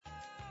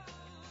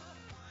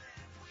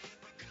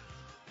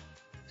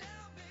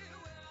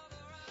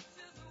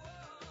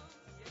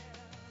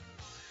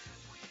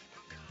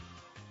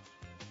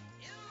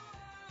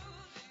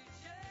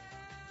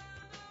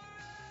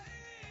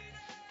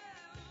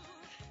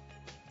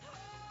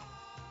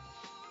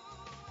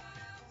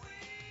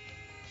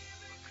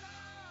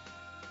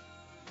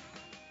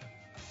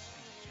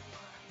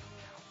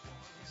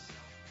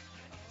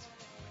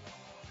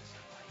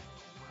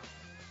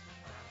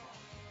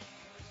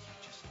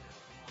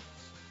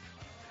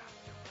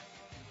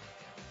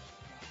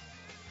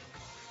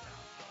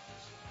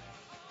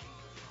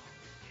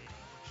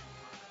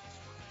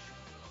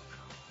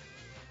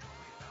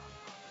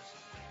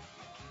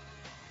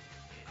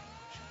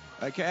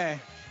Okay.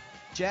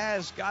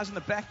 Jazz, guys in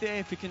the back there,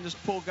 if you can just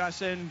pull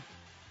guys in,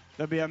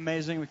 that'd be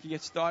amazing. We can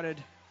get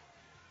started.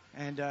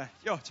 And,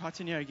 it's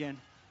hot in here again.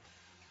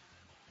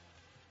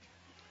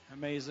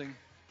 Amazing.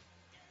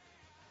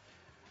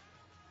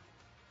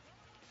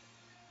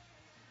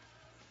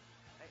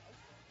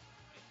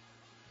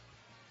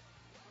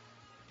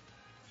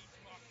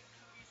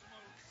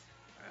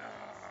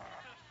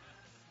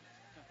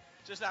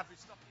 Just after we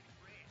stop eating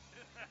bread.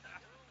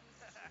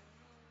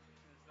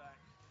 It's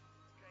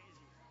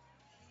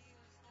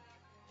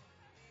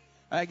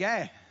crazy.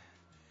 Okay.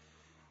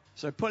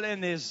 So pull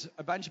in, there's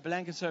a bunch of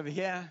blankets over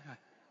here.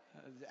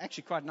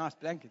 Actually quite nice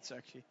blankets,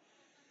 actually.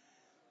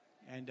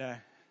 And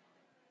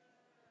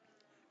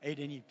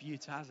Aiden, you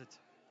beaut, how's it?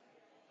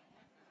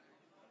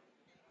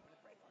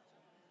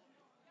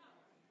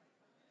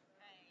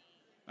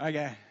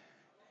 Okay.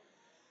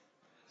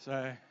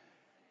 So,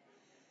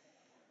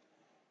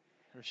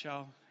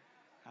 Rochelle,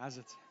 how's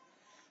it?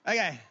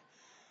 Okay.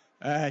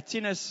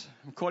 Tinas,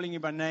 I'm calling you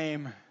by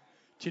name.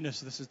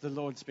 Tinas, this is the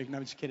Lord speaking. No,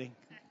 I'm just kidding.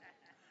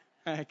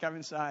 Come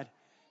inside.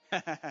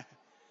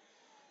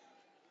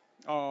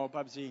 Oh,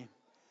 Bubsy.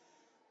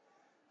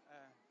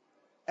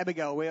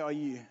 Abigail, where are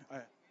you?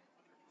 And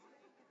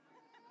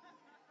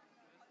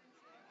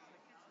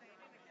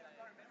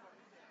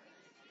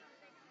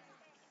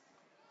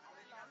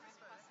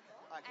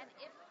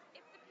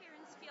if the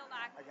parents feel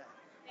like...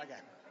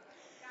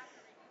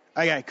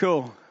 Okay,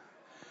 cool.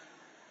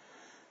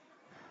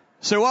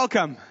 So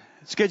welcome.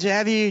 It's good to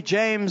have you.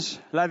 James,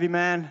 love you,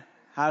 man.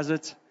 How's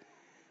it?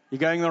 You're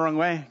going the wrong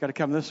way. Got to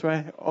come this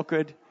way.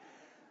 Awkward.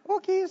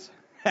 Walkies.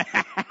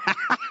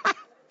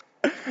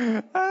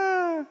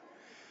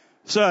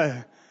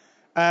 So,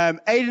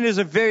 Aiden is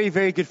a very,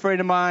 very good friend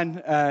of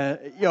mine.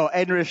 Aiden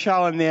and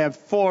Rochelle, and they have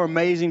 4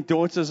 amazing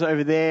daughters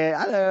over there.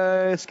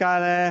 Hello,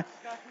 Skylar.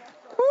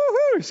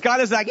 Woohoo!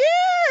 Skylar's like,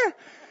 yeah!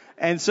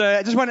 And so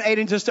I just wanted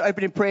Aiden just to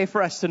open in prayer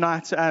for us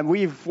tonight.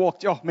 We've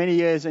walked many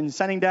years in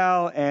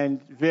Sunningdale,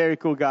 and very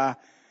cool guy.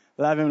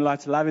 Love him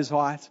lots, love his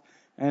heart,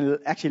 and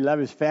actually love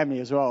his family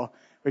as well.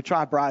 We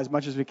try to bri as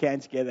much as we can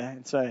together.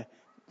 And so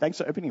thanks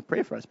for opening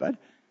prayer for us, bud.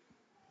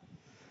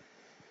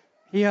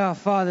 Yeah,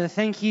 Father,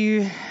 thank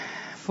you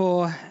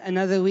for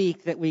another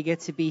week that we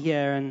get to be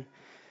here and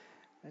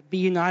be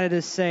united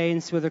as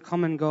saints with a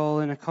common goal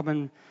and a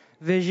common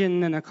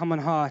vision and a common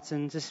heart.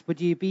 And just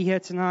would you be here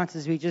tonight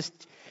as we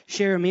just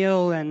share a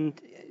meal and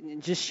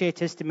just share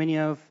testimony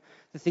of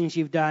the things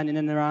you've done in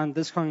and around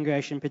this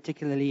congregation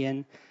particularly,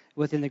 and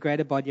within the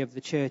greater body of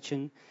the church.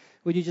 And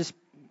would you just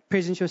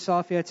present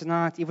yourself here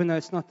tonight, even though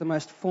it's not the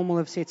most formal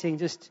of setting,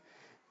 just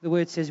the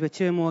word says where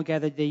 2 or more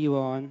gathered, there you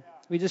are. And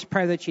we just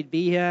pray that you'd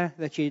be here,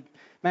 that you'd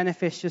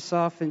manifest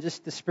yourself in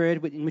just the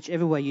Spirit in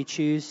whichever way you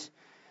choose,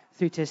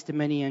 through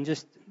testimony and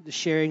just the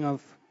sharing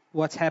of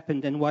what's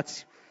happened and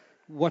what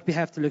we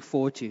have to look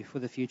forward to for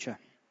the future.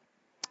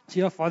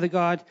 So, Father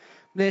God,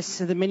 bless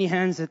the many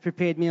hands that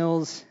prepared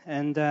meals,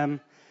 and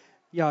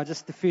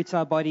just the food to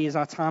our bodies,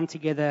 our time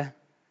together,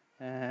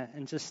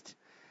 and just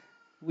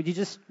would you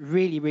just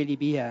really, really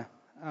be here?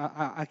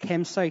 I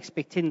came so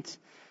expectant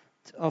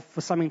for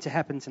something to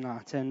happen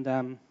tonight,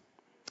 and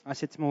I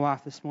said to my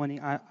wife this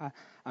morning,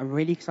 I'm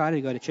really excited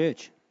to go to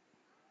church,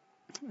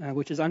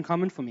 which is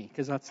uncommon for me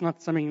because that's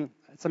not something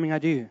I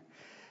do.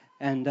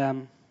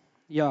 And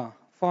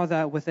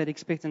Father, with that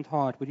expectant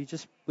heart,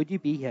 would you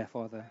be here,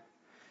 Father?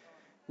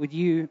 Would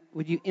you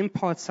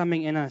impart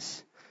something in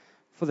us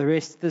for the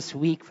rest of this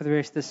week, for the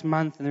rest of this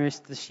month, and the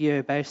rest of this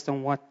year, based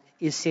on what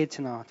is said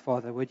tonight,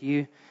 Father? Would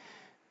you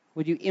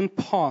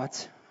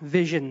impart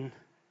vision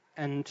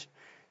and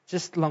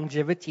just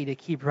longevity to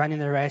keep running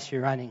the race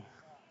you're running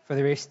for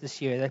the rest of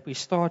this year, that we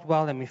start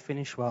well and we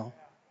finish well.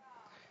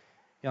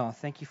 Yeah,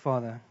 thank you,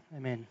 Father.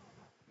 Amen.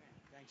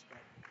 Thanks, bro.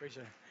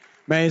 Appreciate it.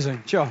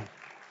 Amazing. Sure.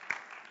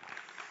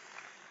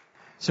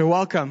 So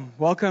welcome,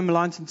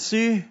 Lance and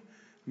Sue.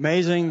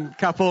 Amazing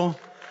couple.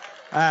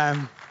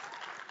 Do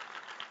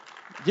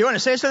you want to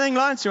say something,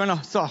 Lance? You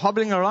want to start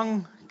hobbling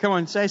along? Come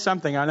on, say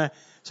something. I know.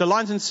 So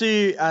Lance and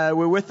Sue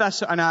were with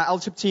us on our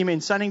LTIP team in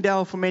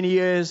Sunningdale for many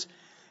years,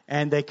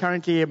 and they're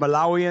currently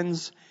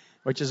Malawians,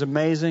 which is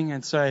amazing.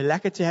 And so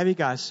lekker to have you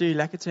guys. Sue,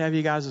 lekker to have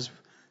you guys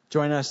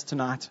join us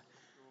tonight.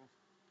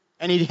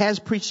 And he has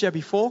preached here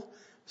before,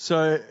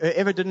 so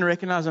whoever didn't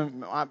recognize him,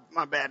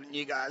 my bad on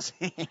you guys.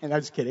 No,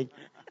 just kidding.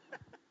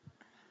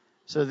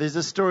 So there's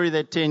a story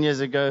that 10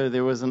 years ago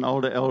there was an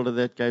older elder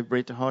that gave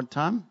Bret a hard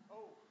time.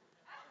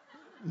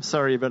 I'm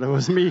sorry, but it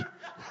was me.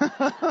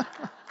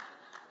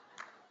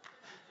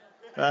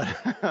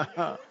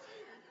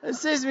 It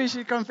says we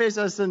should confess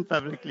our sin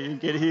publicly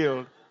and get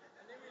healed.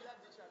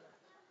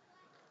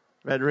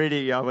 But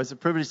really, it was a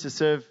privilege to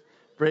serve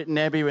Bret and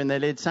Abby when they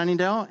led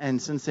Sunningdale,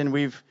 and since then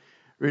we've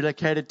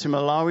relocated to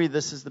Malawi.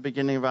 This is the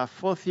beginning of our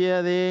 4th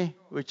year there,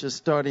 which is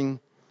starting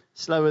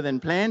slower than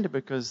planned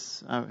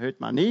because I hurt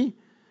my knee.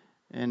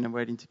 And I'm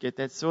waiting to get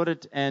that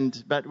sorted.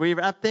 But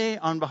we're up there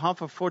on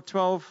behalf of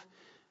 412.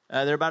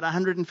 There are about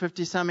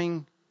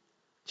 150-something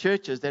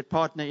churches that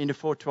partner into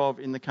 412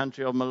 in the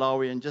country of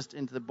Malawi and just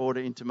into the border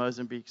into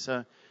Mozambique.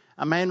 So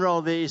Our main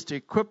role there is to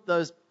equip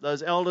those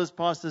elders,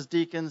 pastors,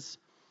 deacons.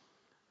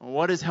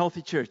 What is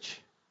healthy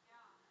church?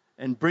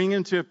 And bring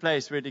them to a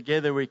place where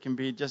together we can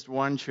be just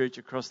one church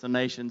across the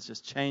nations,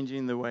 just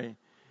changing the way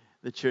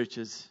the church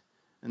is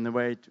and the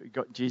way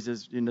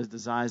Jesus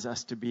desires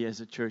us to be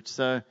as a church.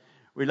 So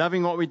we're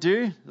loving what we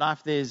do.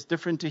 Life there is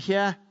different to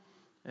here.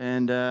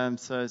 And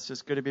so it's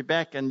just good to be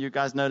back. And you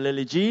guys know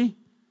Lily G,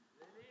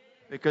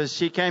 because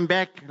she came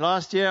back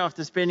last year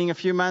after spending a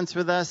few months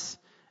with us.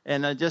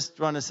 And I just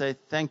want to say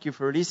thank you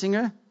for releasing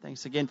her.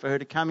 Thanks again for her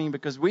to coming,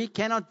 because we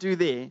cannot do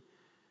there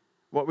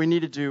what we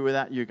need to do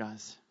without you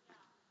guys.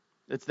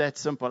 It's that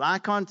simple. I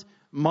can't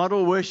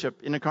model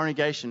worship in a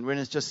congregation when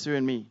it's just Sue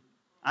and me.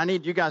 I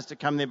need you guys to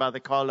come there by the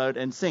carload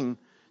and sing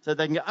so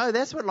they can go, oh,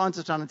 that's what Lance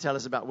is trying to tell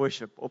us about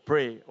worship or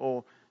prayer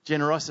or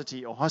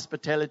generosity or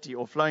hospitality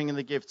or flowing in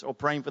the gifts or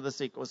praying for the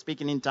sick or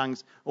speaking in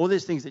tongues. All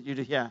these things that you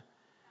do here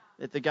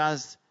that the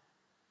guys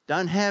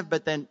don't have,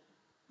 but then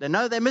they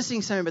know they're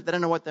missing something, but they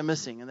don't know what they're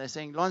missing. And they're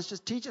saying, Lance,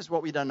 just teach us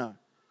what we don't know.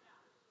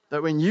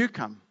 That when you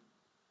come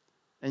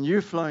and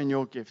you flow in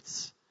your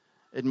gifts,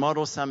 it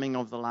models something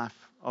of the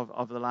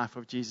life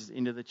of Jesus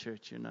into the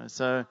church,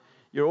 So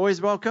you're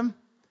always welcome,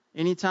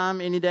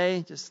 anytime, any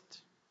day. Just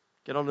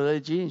get on to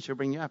Lily G and she'll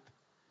bring you up.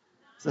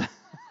 So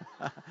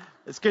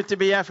it's good to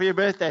be here for your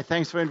birthday.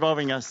 Thanks for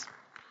involving us.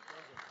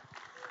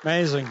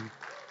 Amazing.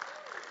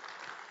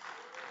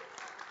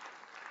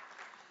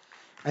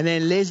 And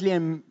then Leslie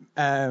and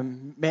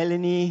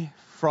Melanie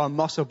from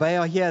Mossel Bay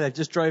are here. They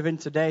just drove in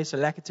today, so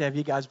lucky to have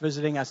you guys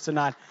visiting us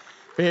tonight.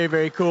 Very,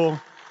 very cool.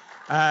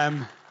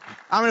 I'm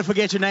going to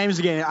forget your names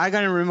again. I'm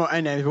going to remember my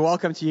own names, but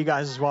welcome to you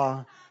guys as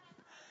well.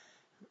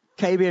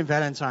 KB and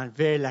Valentine,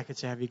 very lucky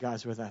to have you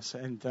guys with us.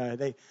 And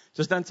they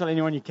just don't tell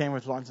anyone you came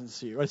with Lance and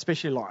Sue, or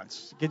especially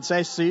Lance. You can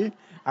say Sue.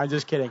 I'm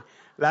just kidding.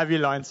 Love you,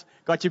 Lance.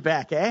 Got you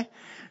back, eh?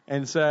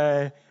 And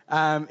so,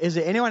 is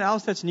there anyone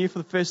else that's new for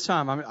the first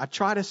time? I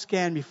try to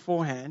scan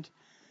beforehand,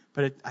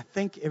 but I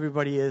think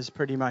everybody is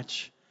pretty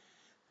much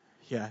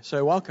here.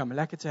 So welcome.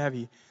 Lucky to have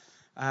you.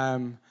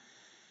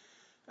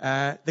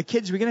 The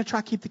kids, we're going to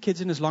try to keep the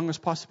kids in as long as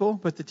possible,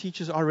 but the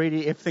teachers are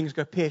ready if things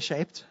go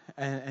pear-shaped.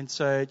 And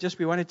so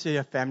we wanted to do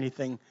a family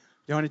thing.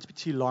 We don't want it to be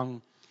too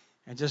long.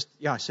 And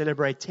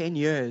celebrate 10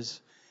 years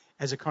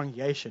as a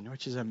congregation,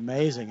 which is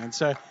amazing. And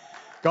so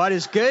God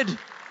is good.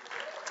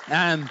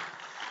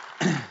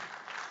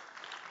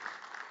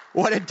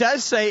 What it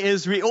does say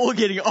is we're all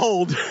getting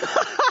old.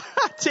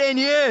 10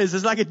 years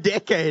is like a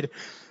decade.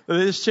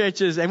 This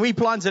church is, and we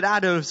planted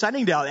out of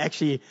Sunningdale,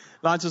 actually.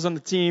 Lance was on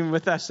the team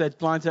with us that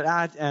planted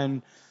out,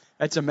 and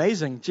it's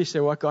amazing just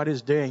what God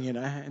is doing,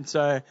 And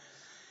so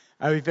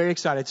we're very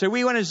excited. So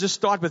we want to just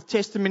start with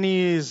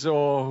testimonies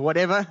or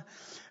whatever.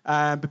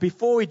 But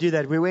before we do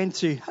that, we went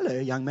to, hello,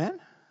 young man.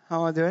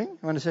 How are you doing? You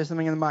want to say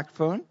something in the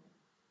microphone?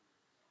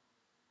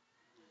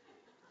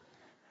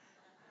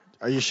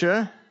 Are you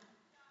sure?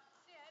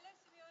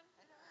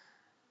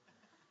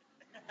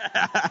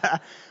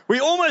 We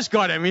almost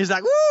got him. He's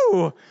like,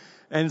 woo!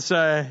 And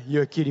so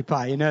you're a cutie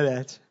pie. You know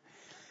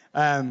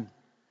that.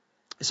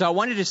 So I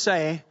wanted to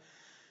say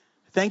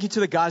thank you to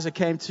the guys that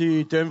came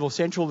to Durnville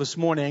Central this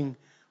morning.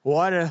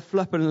 What a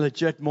flippin'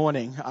 legit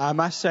morning. I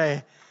must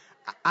say,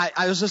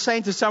 I was just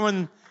saying to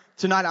someone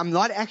tonight, I'm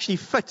not actually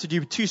fit to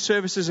do 2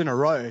 services in a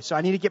row. So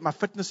I need to get my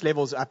fitness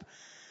levels up.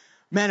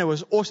 Man, it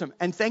was awesome.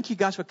 And thank you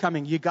guys for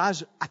coming. I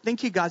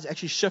think you guys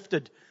actually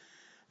shifted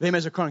them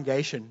as a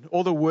congregation.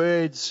 All the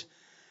words,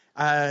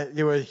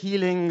 there were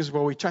healings.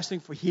 Well, we're trusting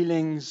for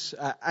healings,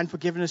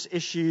 unforgiveness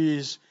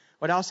issues.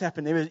 What else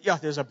happened?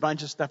 There's a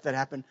bunch of stuff that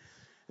happened.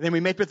 And then we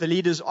met with the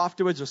leaders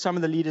afterwards, or some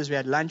of the leaders. We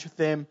had lunch with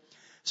them,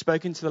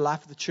 spoke into the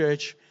life of the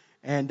church.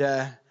 And do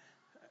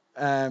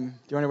you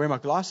want to wear my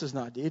glasses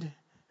now, dude?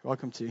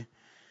 Welcome to.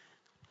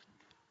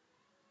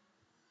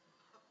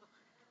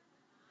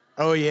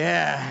 Oh,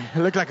 yeah.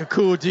 You look like a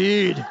cool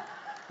dude.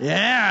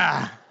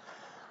 Yeah.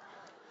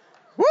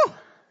 Woo.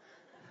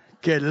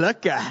 Good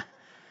looker.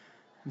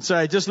 And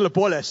so just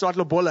Lobola, start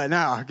Lobola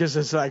now, because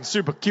it's like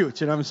super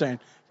cute, you know what I'm saying?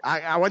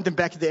 I want them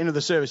back at the end of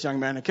the service, young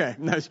man. Okay,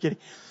 no, just kidding.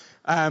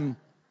 And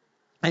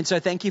so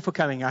thank you for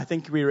coming. I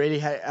think we really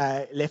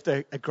left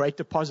a great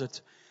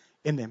deposit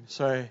in them.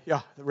 So,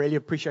 really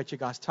appreciate you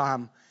guys'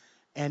 time.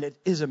 And it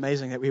is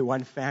amazing that we're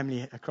one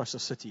family across the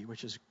city,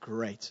 which is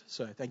great.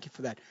 So thank you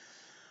for that.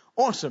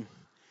 Awesome.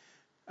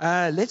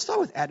 Let's start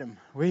with Adam.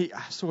 I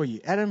saw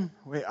you. Adam,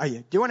 where are you?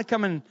 Do you want to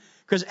come in?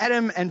 Because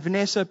Adam and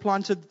Vanessa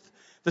planted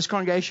this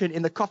congregation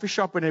in the coffee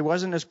shop when it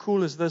wasn't as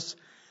cool as this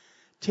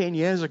 10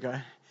 years ago.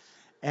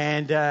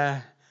 And do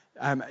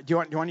you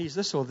want to use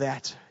this or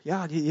that?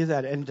 Yeah, I'll use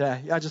that. And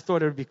I just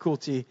thought it would be cool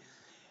to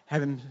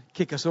have him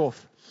kick us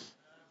off.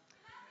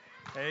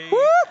 Hey.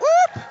 Whoop,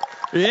 whoop.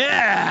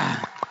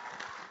 Yeah.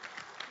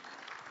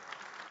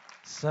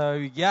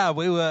 So,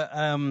 we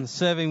were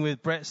serving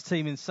with Bret's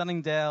team in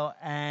Sunningdale,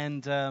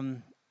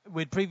 and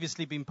we'd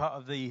previously been part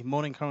of the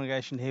morning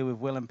congregation here with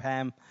Will and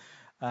Pam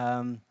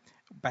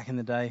back in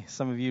the day.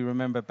 Some of you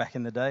remember back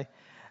in the day.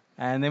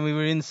 And then we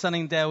were in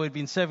Sunningdale. We'd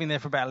been serving there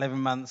for about 11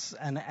 months.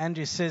 And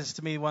Andrew says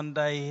to me one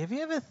day, have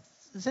you ever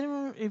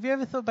have you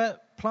ever thought about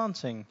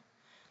planting?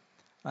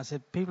 I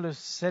said, people have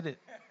said it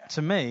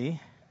to me. It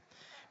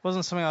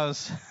wasn't something I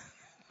was...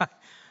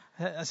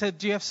 I said,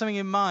 do you have something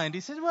in mind?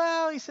 He said,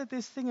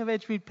 this thing of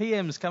Edgemead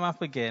PM's come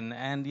up again,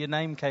 and your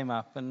name came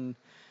up, and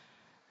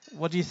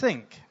what do you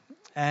think?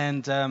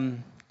 And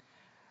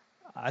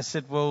I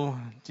said, well,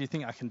 do you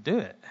think I can do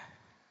it?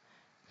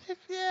 He said,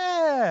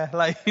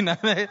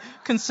 yeah,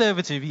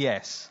 conservative,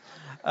 yes.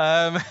 3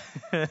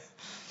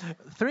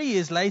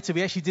 years later,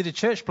 we actually did a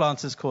church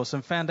planters course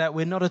and found out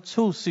we're not at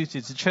all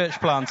suited to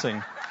church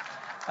planting.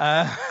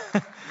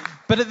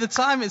 But at the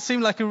time, it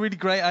seemed like a really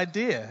great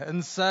idea.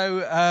 And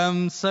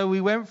so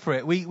we went for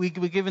it. We were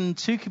given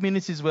 2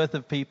 communities worth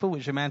of people,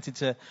 which amounted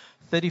to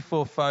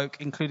 34 folk,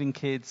 including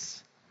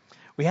kids.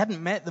 We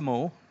hadn't met them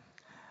all.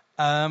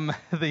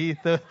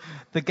 The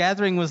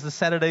gathering was the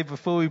Saturday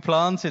before we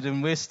planted,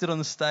 and we're stood on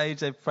the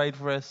stage. They prayed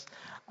for us.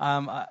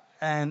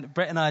 And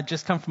Bret and I had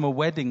just come from a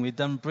wedding. We'd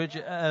done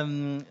Bridget,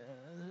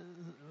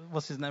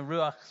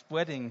 Ruach's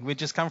wedding. We'd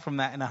just come from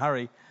that in a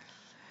hurry.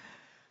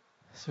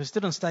 So we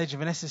stood on stage, and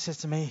Vanessa says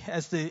to me,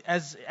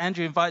 as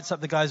Andrew invites up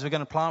the guys who are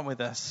going to plant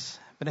with us,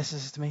 Vanessa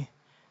says to me,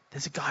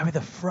 there's a guy with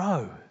a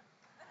fro.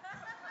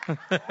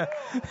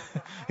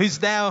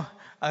 Who's now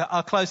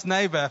our close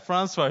neighbour,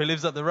 Francois, who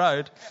lives up the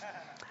road.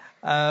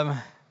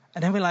 And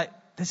then we're like,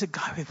 there's a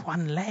guy with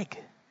one leg.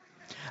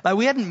 Like,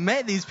 we hadn't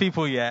met these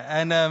people yet.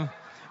 And,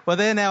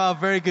 they're now our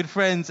very good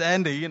friends,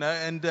 Andy,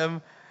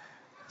 and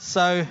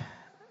so...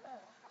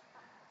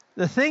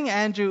 The thing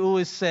Andrew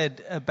always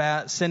said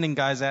about sending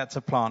guys out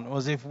to plant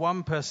was if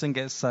one person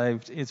gets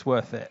saved, it's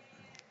worth it.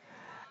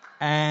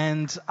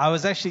 And I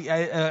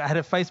had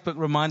a Facebook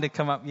reminder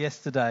come up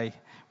yesterday,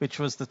 which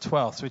was the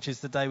 12th, which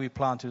is the day we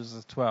planted, was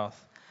the 12th.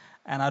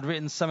 And I'd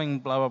written something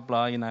blah, blah,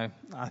 blah, I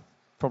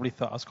probably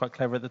thought I was quite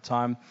clever at the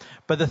time.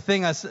 But the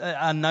thing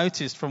I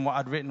noticed from what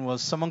I'd written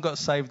was someone got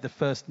saved the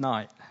first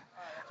night.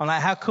 I'm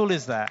like, how cool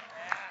is that?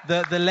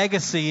 The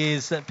legacy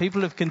is that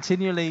people have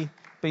continually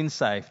been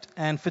saved,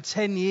 and for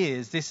 10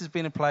 years this has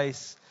been a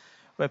place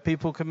where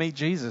people can meet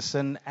Jesus,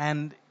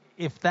 and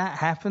if that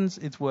happens,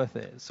 it's worth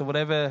it. So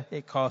whatever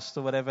it costs,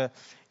 or whatever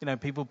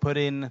people put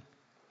in,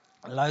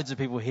 loads of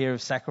people here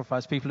have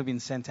sacrificed. People have been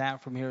sent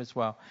out from here as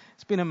well.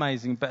 It's been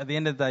amazing, but at the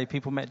end of the day,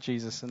 people met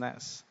Jesus, and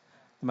that's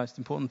the most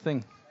important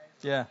thing.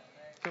 Yeah,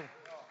 cool.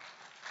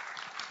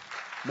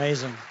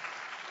 Amazing.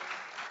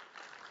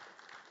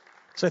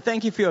 So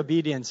thank you for your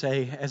obedience,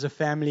 as a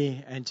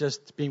family, and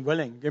just being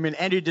willing. I mean,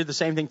 Andrew did the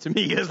same thing to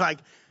me. He was like,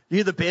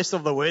 you're the best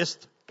of the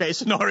worst case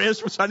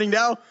scenarios from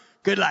Sunningdale.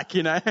 Good luck,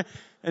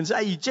 And so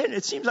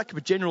it seems like a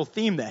general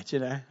theme that,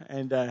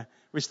 and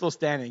we're still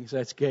standing, so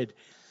that's good.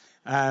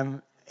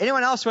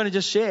 Anyone else want to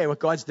just share what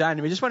God's done?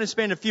 We just want to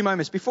spend a few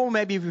moments. Before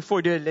we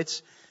do it, I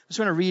just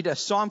want to read a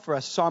psalm for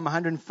us, Psalm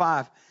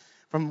 105,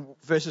 from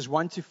verses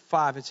 1 to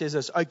 5. It says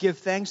this, "Oh, give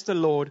thanks to the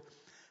Lord,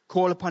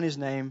 call upon his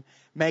name,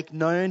 make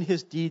known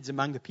his deeds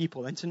among the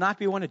people." And tonight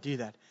we want to do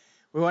that.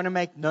 We want to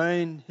make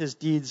known his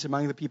deeds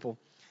among the people.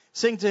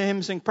 Sing to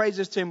him, sing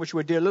praises to him, which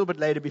we'll do a little bit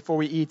later before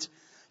we eat.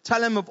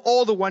 Tell him of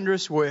all the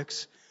wondrous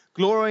works.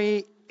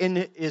 Glory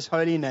in his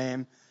holy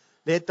name.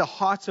 Let the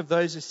hearts of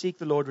those who seek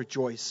the Lord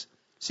rejoice.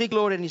 Seek the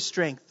Lord in his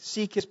strength.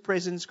 Seek his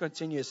presence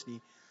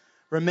continuously.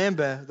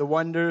 Remember the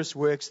wondrous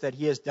works that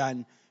he has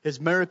done, his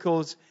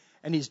miracles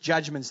and his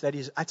judgments that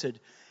he's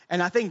uttered.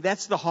 And I think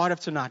that's the heart of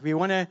tonight. We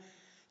want to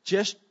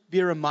just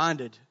be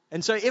reminded.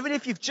 And so even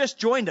if you've just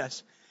joined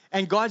us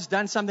and God's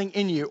done something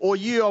in you, or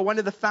you are one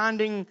of the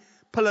founding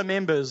pillar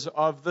members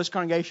of this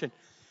congregation,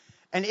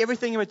 and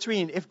everything in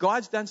between, if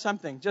God's done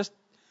something, just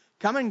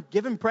come and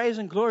give him praise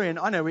and glory and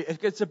honor.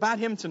 It's about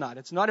him tonight.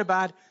 It's not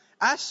about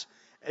us.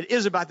 It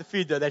is about the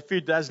food, though. That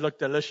food does look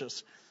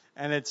delicious.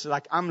 And it's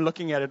like I'm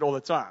looking at it all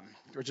the time,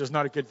 which is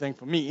not a good thing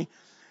for me.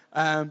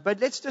 But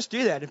let's just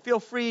do that. And feel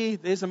free.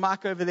 There's a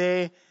mic over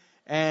there.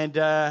 And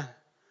I'm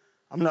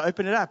going to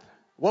open it up.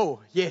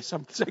 Whoa, yes,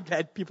 I'm so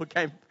glad people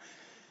came.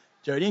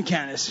 Jody and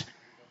Candace.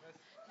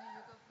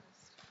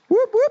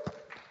 Whoop, whoop.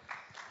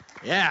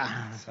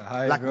 Yeah, So,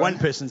 hi, like everyone.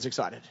 one person's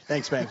excited.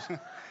 Thanks, babes.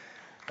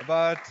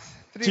 About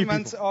 3 Two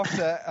months people.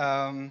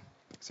 after,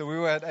 so we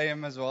were at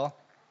AM as well.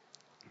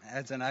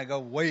 Ads and I go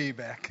way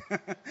back.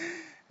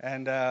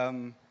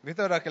 And we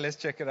thought, okay, let's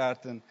check it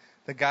out. And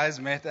the guys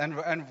met.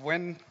 And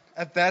when,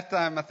 at that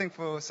time, I think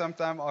for some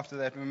time after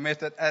that, we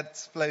met at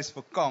Ad's place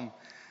for Com.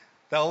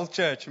 The whole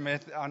church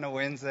met on a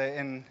Wednesday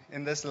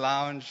in this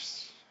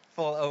lounge,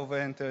 fall over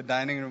into a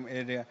dining room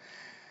area.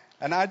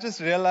 And I just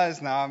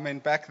realized now, I mean,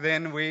 back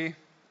then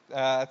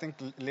I think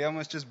Liam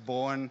was just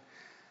born.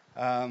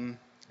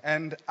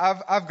 And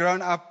I've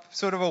grown up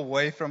sort of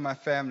away from my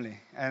family.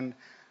 And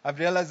I've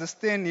realized this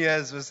 10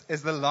 years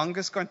is the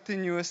longest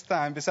continuous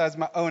time, besides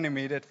my own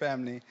immediate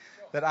family,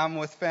 that I'm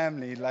with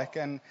family.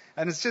 And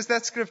it's just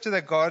that scripture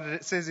that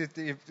God says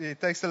He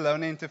takes the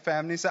lonely into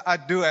family. So I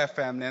do have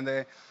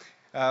family.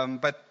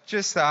 And but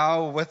just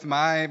how with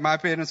my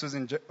parents were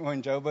in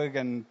Joburg,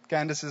 and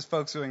Candace's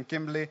folks were in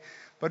Kimberley.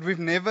 But we've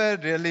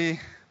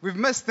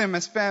missed them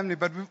as family,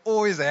 but we've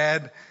always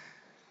had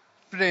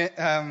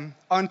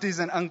aunties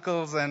and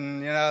uncles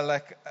and,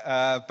 like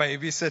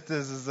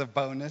babysitters as a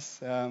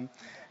bonus.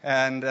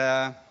 And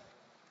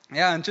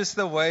just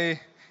the way,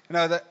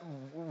 that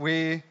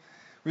we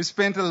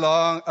spent a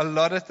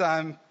lot of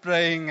time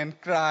praying and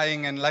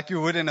crying and like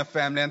you would in a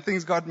family, and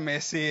things got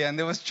messy and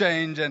there was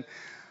change,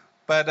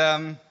 but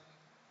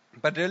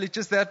really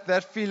just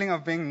that feeling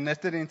of being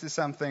knitted into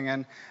something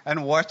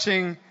and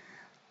watching.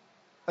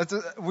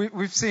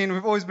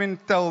 We've always been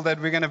told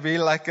that we're going to be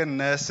like a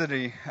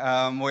nursery,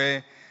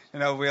 where,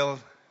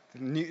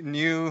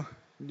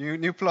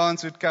 new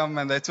plants would come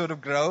and they'd sort of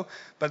grow,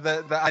 but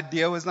the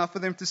idea was not for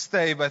them to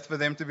stay, but for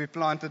them to be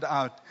planted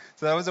out.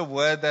 So that was a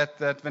word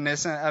that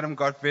Vanessa and Adam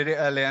got very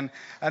early, and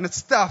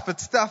it's tough.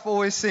 It's tough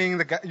always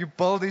seeing you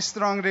build these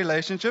strong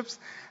relationships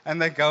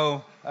and they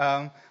go.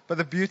 But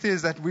the beauty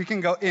is that we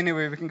can go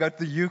anywhere. We can go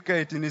to the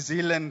UK, to New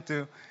Zealand,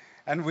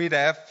 and we'd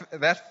have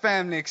that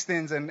family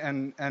extends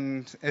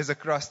and is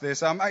across there.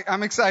 So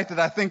I'm excited.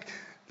 I think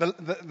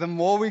the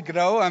more we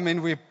grow, I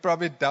mean, we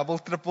probably double,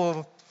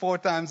 triple, 4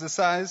 times the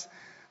size.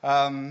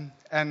 And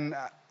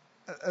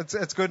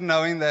it's good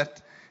knowing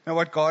that,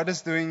 what God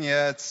is doing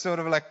here, it's sort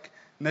of like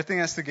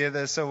knitting us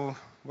together. So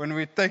when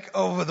we take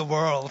over the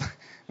world,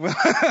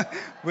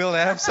 we'll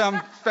have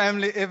some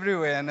family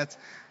everywhere. And it's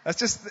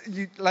just,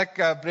 like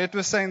Bret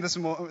was saying this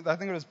morning, I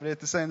think it was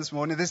Bret was saying this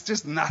morning, there's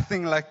just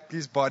nothing like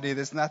his body.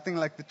 There's nothing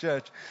like the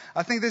church.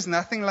 I think there's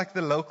nothing like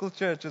the local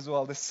church as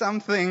well. There's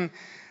something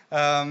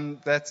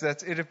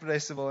that's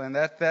irreplaceable, and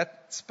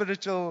that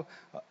spiritual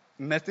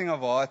knitting of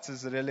hearts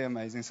is really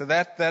amazing. So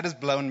that has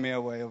blown me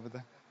away over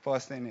the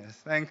past 10 years.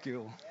 Thank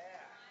you.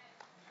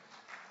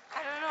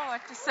 I don't know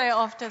what to say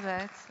after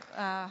that.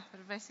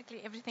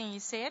 Basically everything he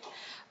said.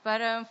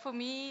 But for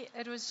me,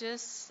 it was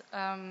just,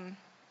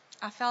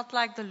 I felt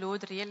like the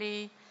Lord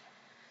really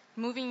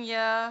moving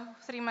here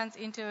 3 months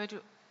into it.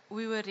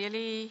 We were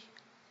really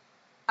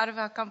out of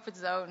our comfort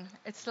zone.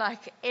 It's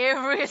like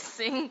every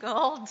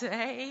single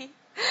day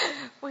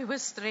we were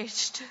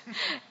stretched,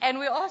 and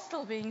we are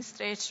still being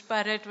stretched,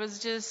 but it was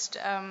just,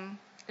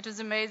 it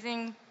was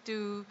amazing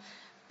to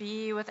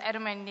be with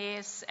Adam and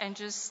Ness, and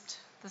just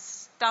the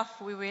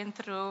stuff we went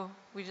through,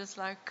 we just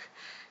like,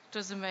 it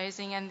was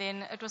amazing. And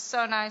then it was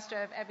so nice to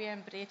have Abby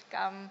and Bret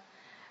come.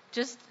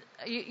 Just,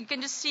 you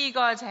can just see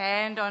God's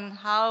hand on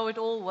how it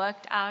all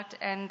worked out,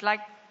 and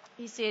like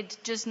he said,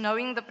 just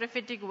knowing the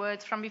prophetic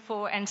words from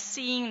before and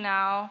seeing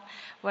now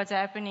what's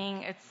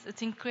happening,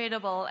 it's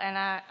incredible, and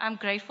I'm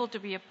grateful to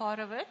be a part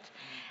of it.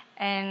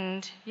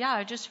 And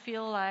I just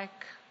feel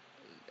like,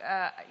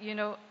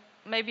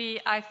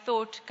 maybe I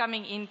thought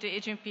coming into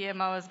Edgemead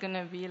PM I was going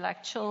to be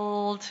like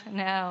chilled.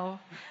 No,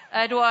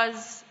 it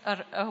was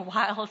a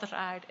wild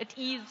ride. It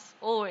is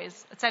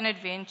always. It's an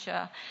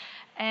adventure.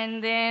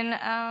 And then,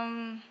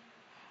 I'm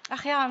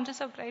just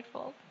so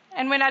grateful.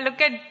 And when I look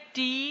at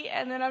Dee,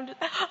 and then I'm just,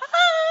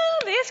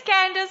 there's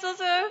Candace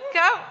also.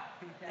 Come.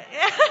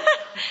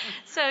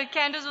 So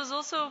Candace was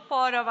also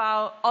part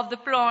of the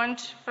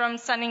plant from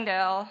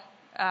Sunningdale,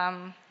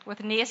 with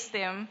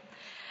Nestem.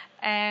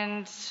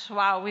 And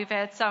wow, we've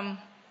had some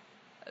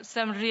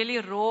really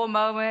raw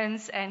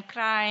moments and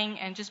crying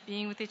and just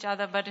being with each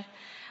other. But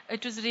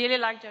it was really,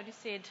 like Jody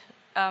said,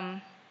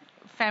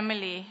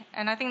 family.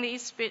 And I think there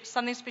is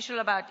something special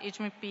about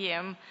Edgemead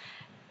PM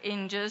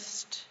in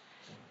just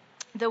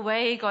the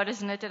way God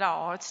has knitted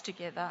our hearts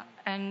together.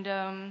 And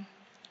I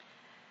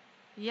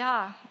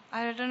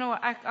don't know,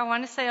 I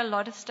want to say a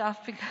lot of stuff,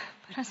 but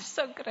I'm just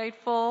so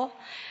grateful.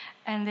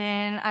 And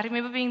then I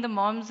remember being in the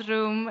mom's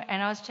room,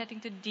 and I was chatting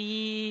to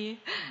Dee,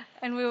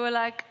 and we were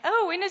like,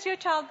 oh, when is your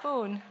child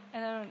born?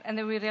 And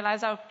then we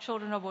realized our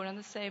children are born on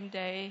the same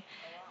day.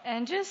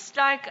 And just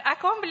like, I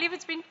can't believe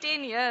it's been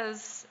 10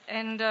 years.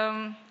 And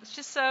it's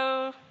just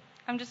so,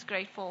 I'm just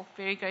grateful,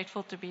 very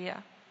grateful to be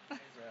here.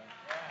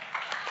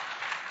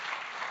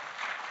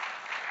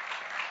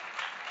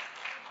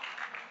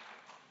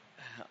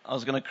 I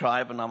was going to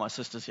cry, but now my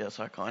sister's here,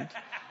 so I can't.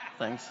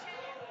 Thanks.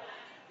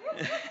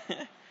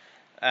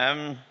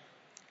 I'm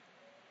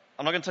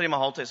not going to tell you my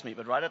whole testimony,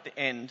 but right at the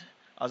end,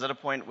 I was at a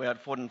point where I'd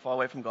fallen far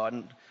away from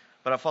God,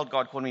 but I felt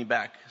God calling me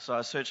back. So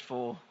I searched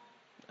for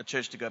a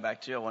church to go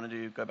back to. I wanted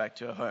to go back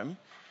to a home.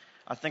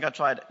 I think I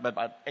tried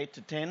about 8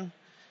 to 10,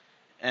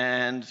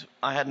 and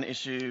I had an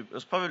issue. It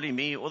was probably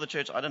me or the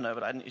church, I don't know,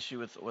 but I had an issue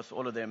with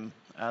all of them.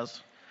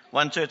 As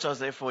one church, I was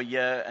there for a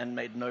year and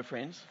made no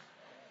friends.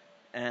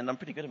 And I'm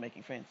pretty good at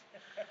making friends.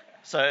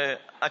 So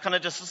I kind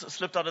of just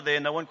slipped out of there.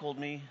 No one called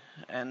me.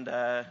 And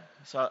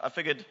so I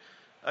figured,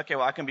 okay,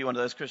 well, I can be one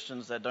of those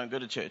Christians that don't go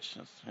to church.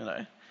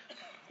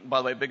 By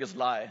the way, biggest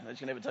lie that you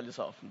can never tell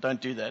yourself. Don't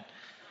do that.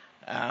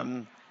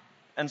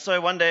 And so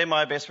one day,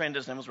 my best friend,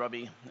 his name was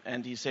Robbie,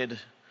 and he said,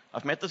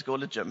 I've met this girl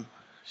at the gym.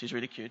 She's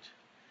really cute.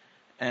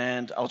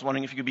 And I was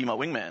wondering if you could be my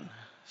wingman.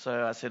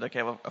 So I said,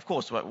 okay, well, of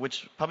course.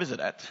 Which pub is it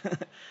at?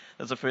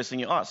 That's the first thing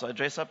you ask. So I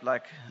dressed up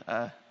like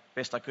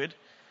best I could.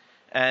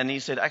 And he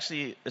said,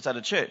 actually, it's at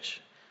a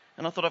church.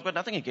 And I thought, I've got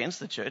nothing against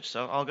the church,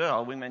 so I'll go.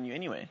 I'll wingman you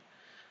anyway.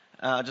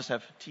 I'll just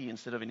have tea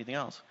instead of anything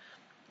else.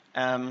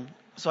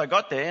 So I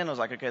got there and I was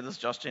like, okay, this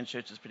Josh Gen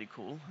church is pretty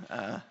cool.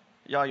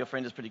 Yeah, your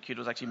friend is pretty cute.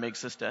 It was actually Meg's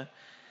sister.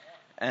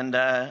 And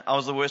I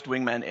was the worst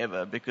wingman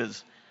ever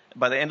because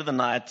by the end of the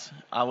night,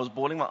 I was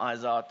bawling my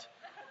eyes out,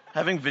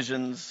 having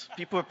visions.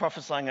 People were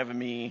prophesying over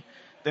me.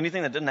 The only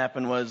thing that didn't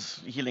happen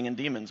was healing in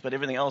demons, but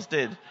everything else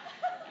did.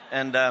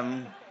 And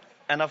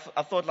I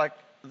thought, like,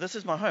 this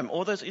is my home.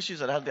 All those issues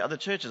that I had at the other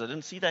churches, I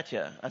didn't see that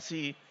here. I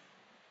see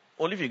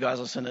all of you guys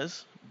are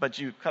sinners, but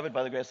you're covered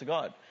by the grace of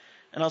God.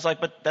 And I was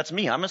like, but that's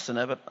me. I'm a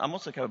sinner, but I'm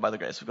also covered by the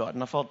grace of God.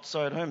 And I felt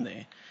so at home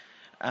there.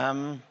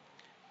 And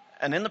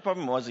then the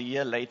problem was a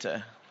year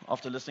later,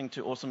 after listening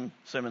to awesome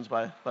sermons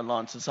by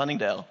Lance in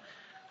Sunningdale,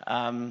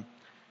 I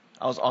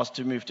was asked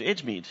to move to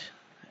Edgemead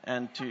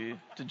and to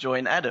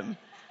join Adam.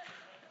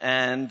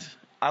 And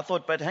I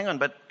thought, but hang on,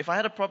 but if I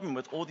had a problem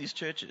with all these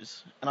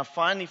churches, and I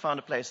finally found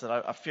a place that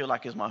I feel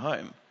like is my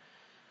home,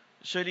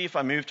 surely if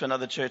I move to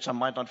another church, I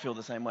might not feel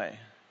the same way.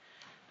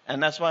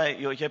 And that's why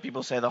you'll hear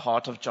people say the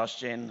heart of Josh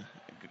Gen,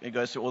 it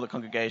goes through all the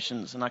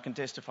congregations, and I can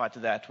testify to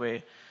that,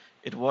 where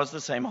it was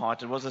the same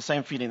heart, it was the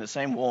same feeling, the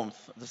same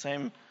warmth, the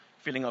same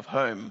feeling of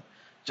home,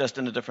 just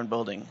in a different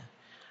building.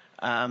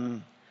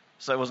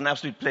 So it was an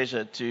absolute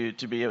pleasure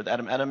to be here with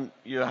Adam. Adam,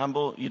 you're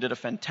humble, you did a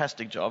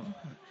fantastic job.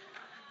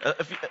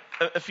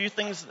 A few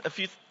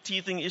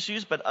teething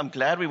issues, but I'm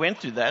glad we went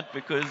through that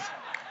because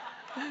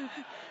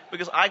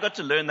I got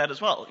to learn that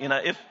as well. You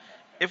know,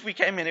 if we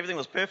came in, everything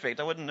was perfect,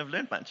 I wouldn't have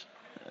learned much,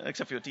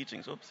 except for your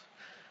teachings. Oops.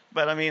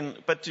 But I mean,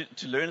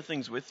 to learn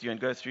things with you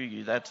and go through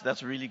you,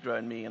 that's really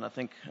grown me, and I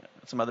think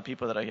some other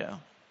people that are here.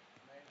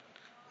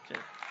 Okay.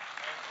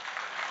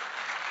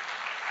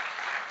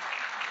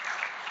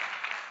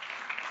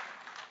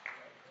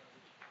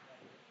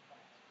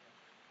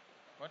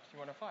 What? You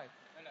want a 5?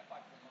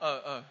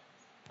 I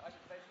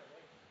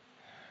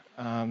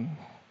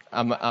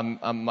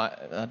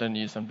don't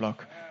use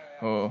sunblock.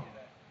 Oh,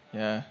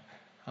 yeah.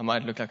 I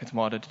might look like a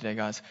tomato today,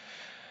 guys.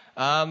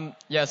 So I'm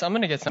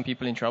going to get some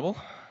people in trouble.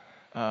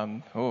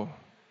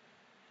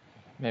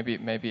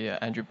 Maybe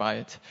Andrew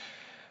Byatt.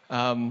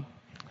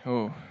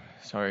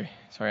 Sorry,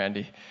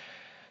 Andy.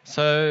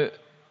 So,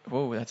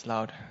 that's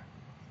loud.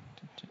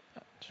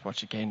 Just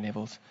watch the gain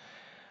levels.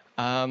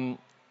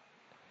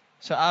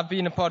 So I've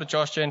been a part of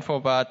Josh Gen for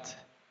about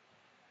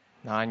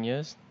 9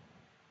 years,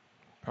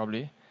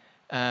 probably.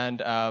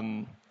 And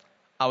I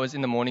was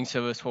in the morning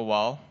service for a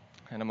while,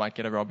 and I might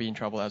get a Robbie in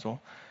trouble as well.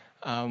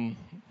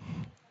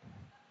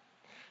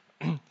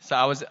 So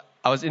I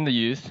was in the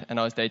youth, and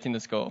I was dating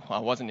this girl. I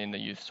wasn't in the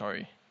youth,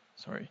 sorry.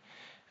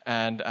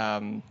 And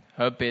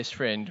her best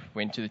friend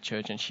went to the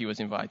church, and she was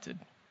invited.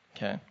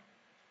 Okay.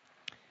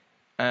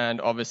 And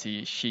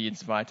obviously,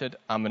 she's invited,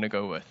 I'm going to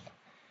go with.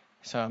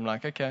 So I'm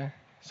like, okay.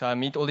 So I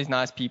meet all these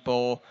nice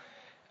people,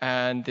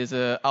 and there's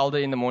an elder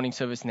in the morning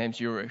service named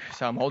Urich.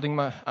 So I'm holding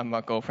my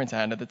girlfriend's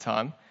hand at the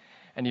time,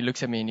 and he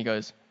looks at me and he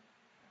goes,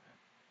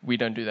 "We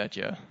don't do that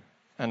here."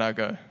 And I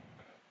go,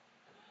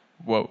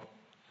 "Whoa."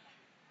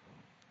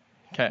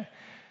 Okay.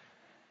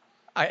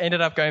 I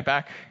ended up going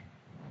back.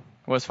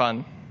 It was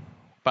fun,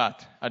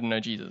 but I didn't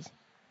know Jesus.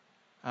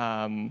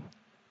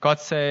 Got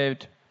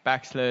saved,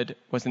 backslid,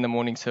 was in the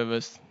morning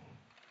service.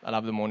 I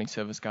love the morning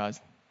service, guys.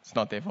 It's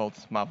not their fault,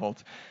 it's my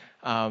fault.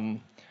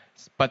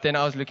 But then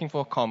I was looking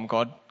for a comm.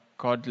 God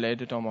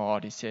laid it on my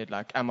heart. He said,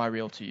 like, "Am I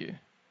real to you?"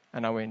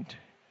 And I went,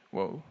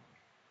 "Whoa,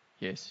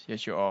 yes,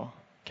 you are."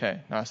 Okay,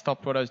 now I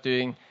stopped what I was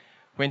doing,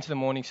 went to the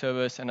morning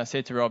service, and I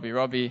said to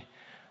Robbie,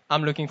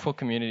 "I'm looking for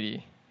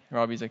community."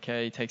 Robbie's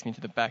okay. He takes me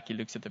to the back. He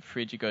looks at the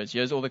fridge. He goes,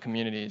 "Here's all the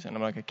communities." And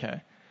I'm like, okay.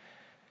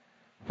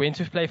 Went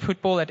to play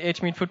football at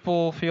Edgemead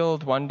football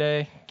field one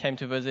day. Came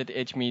to visit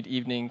Edgemead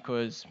evening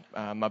because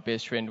my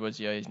best friend was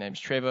here. His name's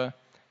Trevor.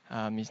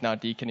 He's now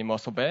deacon in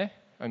Mossel Bay.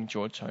 I'm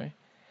George, sorry.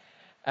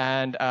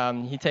 And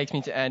he takes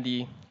me to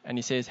Andy, and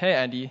he says, "Hey,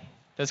 Andy,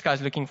 this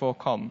guy's looking for a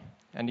comm."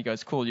 And he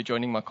goes, "Cool, you're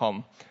joining my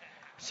comm."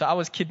 So I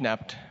was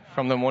kidnapped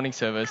from the morning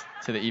service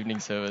to the evening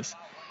service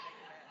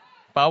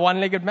by a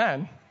one-legged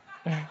man.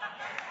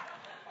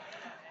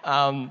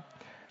 And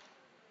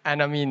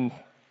I mean,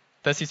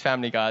 this is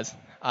family, guys.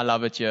 I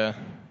love it here.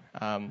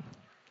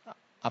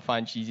 I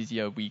find Jesus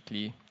here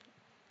weekly.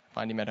 I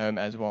find him at home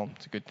as well.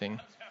 It's a good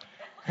thing.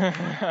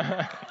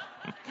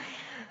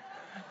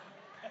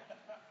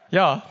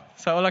 Yeah,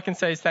 so all I can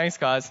say is thanks,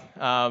 guys.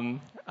 I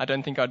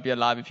don't think I'd be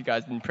alive if you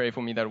guys didn't pray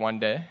for me that one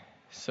day.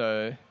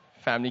 So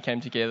family came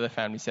together,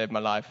 family saved my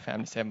life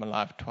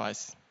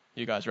twice.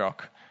 You guys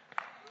rock.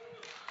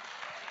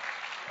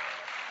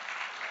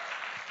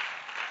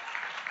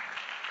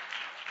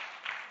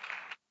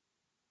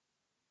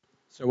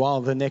 So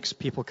while the next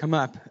people come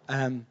up,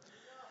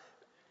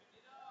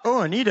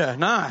 Anita,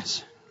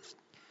 nice.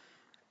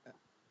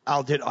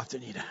 I'll do it after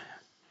Anita.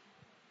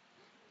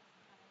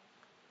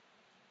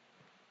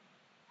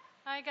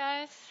 Hi,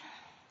 guys.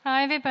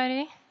 Hi,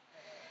 everybody.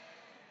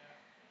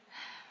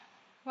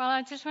 Well,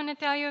 I just want to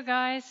tell you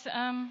guys,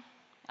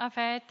 I've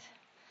had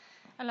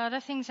a lot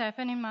of things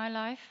happen in my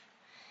life.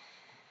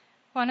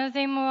 One of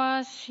them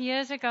was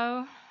years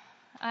ago.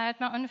 I had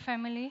my own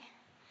family.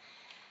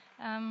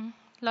 A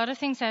lot of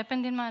things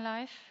happened in my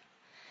life.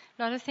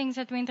 a lot of things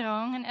that went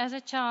wrong. And as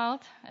a child,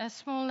 as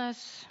small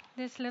as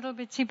these little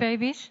bitsy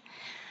babies,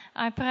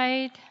 I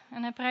prayed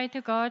and I prayed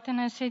to God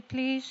and I said,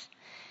 please,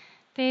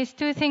 there's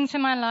 2 things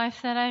in my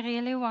life that I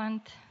really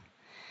want.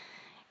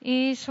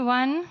 Is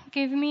 1,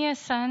 give me a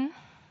son,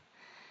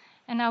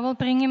 and I will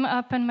bring him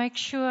up and make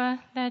sure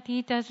that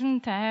he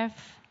doesn't have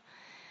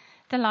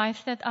the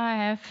life that I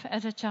have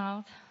as a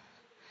child.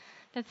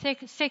 The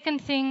second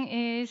thing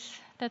is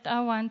that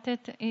I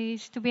wanted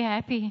is to be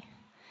happy.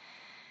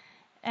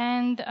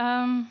 And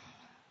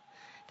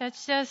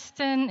that's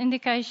just an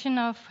indication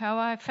of how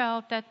I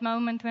felt that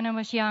moment when I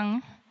was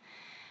young.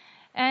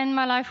 And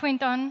my life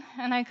went on,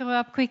 and I grew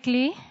up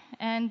quickly.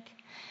 And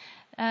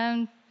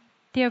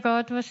dear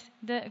God was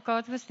there,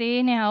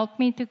 and He helped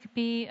me to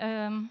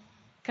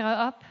grow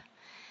up.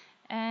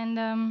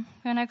 And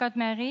when I got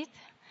married,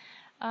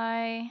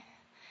 I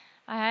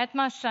had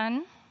my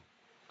son.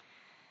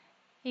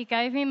 He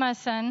gave me my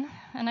son,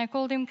 and I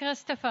called him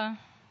Christopher.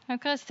 Now,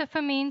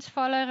 Christopher means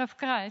follower of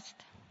Christ.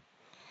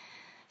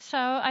 So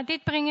I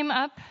did bring him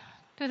up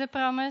to the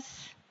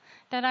promise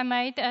that I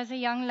made as a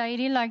young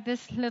lady, like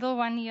this little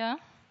one here.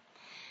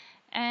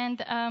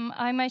 And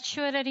I made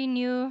sure that he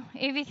knew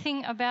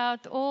everything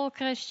about all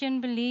Christian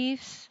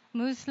beliefs,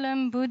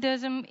 Muslim,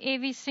 Buddhism,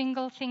 every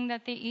single thing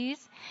that there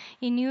is.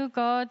 He knew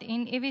God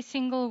in every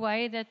single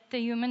way that the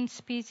human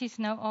species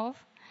know of.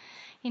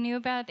 He knew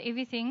about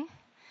everything.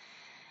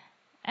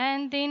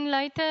 And then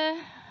later,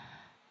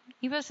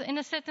 he was in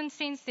a certain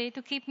sense there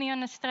to keep me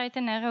on a straight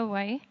and narrow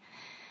way.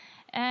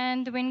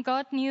 And when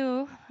God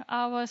knew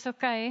I was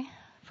okay,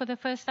 for the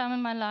first time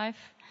in my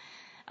life,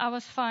 I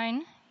was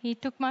fine. He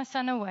took my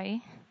son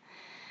away.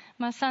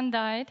 My son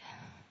died.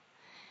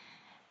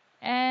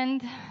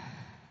 And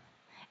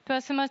it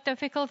was the most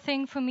difficult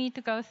thing for me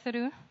to go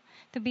through,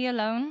 to be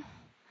alone,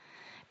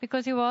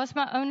 because he was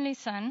my only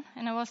son,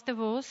 and I was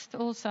divorced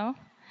also.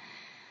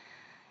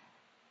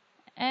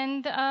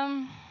 And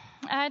I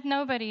had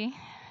nobody.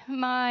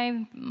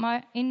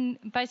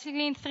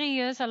 Basically in 3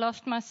 years, I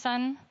lost my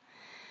son,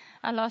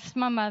 I lost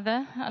my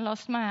mother, I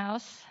lost my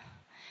house,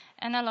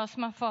 and I lost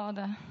my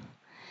father.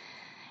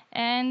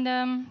 And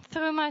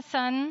through my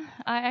son,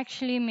 I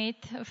actually met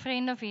a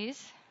friend of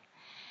his.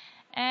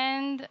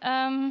 And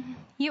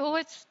he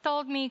always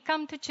told me,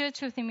 come to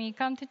church with me,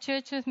 come to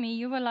church with me.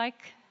 You were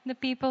like the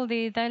people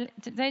there.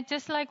 They're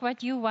just like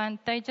what you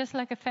want. They're just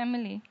like a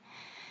family.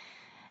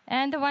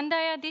 And one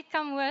day I did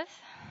come with,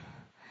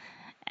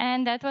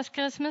 and that was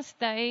Christmas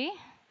Day,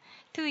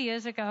 2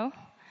 years ago.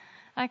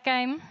 I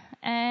came,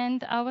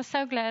 and I was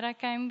so glad I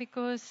came,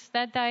 because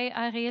that day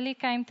I really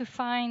came to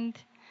find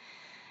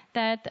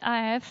that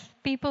I have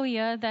people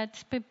here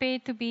that's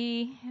prepared to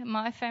be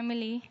my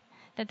family,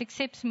 that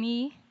accepts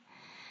me.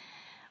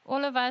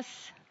 All of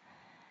us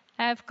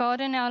have God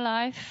in our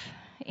life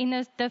in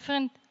a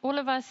different, all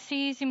of us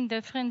sees Him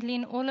differently,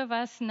 and all of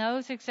us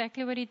knows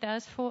exactly what He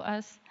does for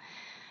us.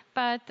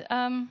 But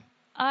I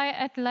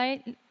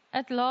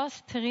at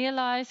last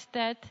realized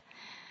that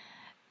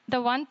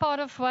the one part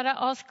of what I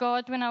asked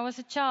God when I was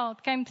a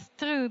child came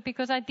through,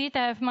 because I did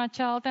have my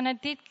child, and I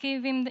did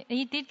give him.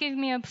 He did give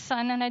me a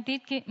son, and I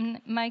did give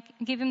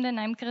him the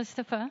name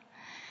Christopher.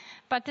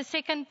 But the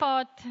second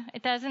part,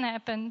 it hasn't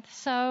happened.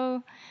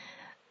 So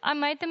I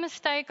made the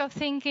mistake of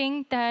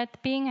thinking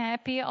that being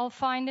happy, I'll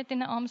find it in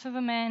the arms of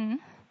a man.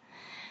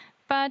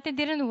 But it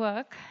didn't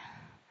work.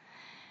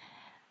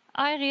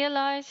 I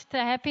realized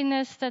the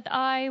happiness that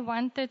I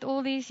wanted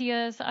all these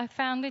years, I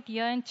found it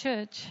here in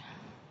church.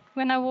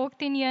 When I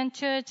walked in here in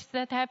church,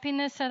 that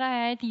happiness that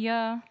I had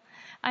here,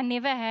 I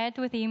never had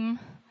with Him.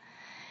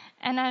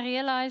 And I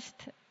realized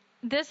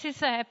this is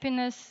the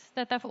happiness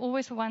that I've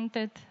always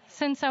wanted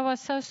since I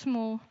was so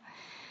small.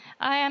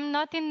 I am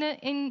not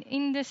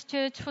in this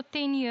church for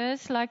 10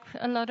 years like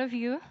a lot of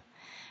you,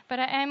 but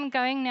I am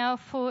going now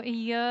for a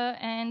year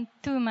and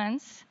 2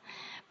 months.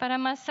 But I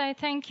must say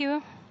thank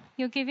you.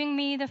 You're giving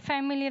me the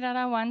family that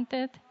I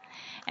wanted,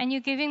 and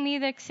you're giving me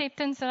the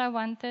acceptance that I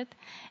wanted.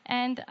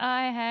 And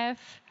I have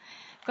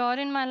God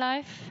in my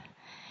life,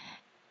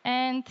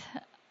 and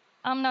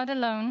I'm not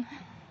alone.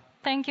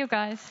 Thank you,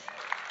 guys.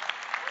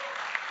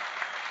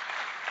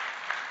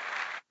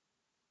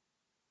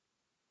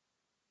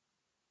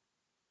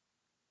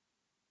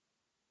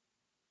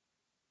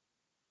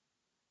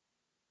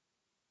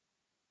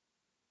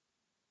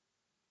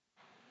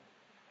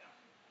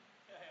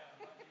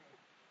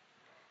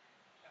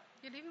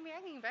 You're leaving me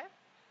hanging, babe.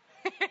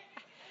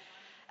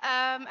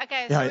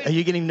 Okay. Yeah, So are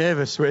you getting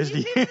nervous,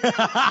 Wesley?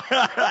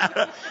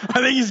 I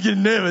think he's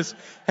getting nervous.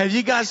 Have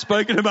you guys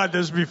spoken about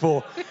this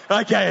before?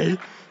 Okay.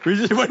 We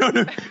don't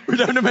want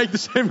to make the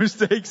same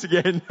mistakes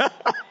again. Okay,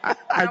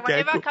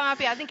 whenever cool. I come up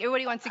here, I think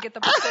everybody wants to get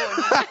the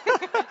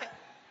popcorn.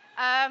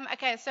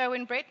 Okay, so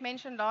when Bret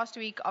mentioned last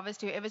week,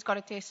 obviously whoever's got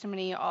a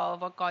testimony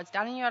of what God's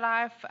done in your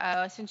life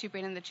since you've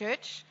been in the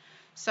church.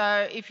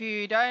 So if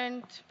you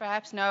don't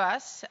perhaps know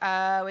us,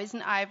 Wes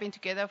and I have been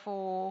together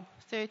for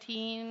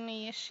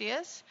 13-ish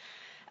years.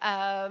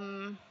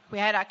 We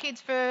had our kids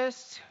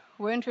first,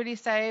 weren't really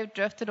saved,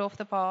 drifted off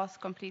the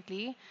path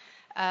completely.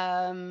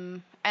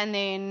 And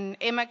then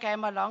Emma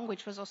came along,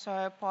 which was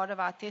also part of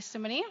our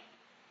testimony.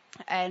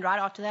 And right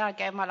after that, I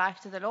gave my life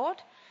to the Lord.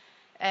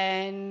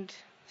 And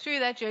through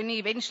that journey,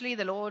 eventually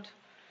the Lord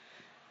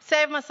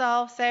saved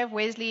myself, saved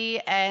Wesley,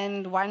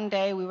 and one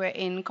day we were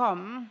in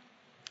Com,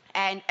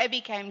 and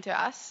Abby came to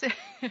us.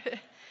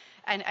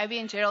 And Abby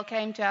and Gerald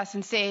came to us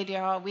and said,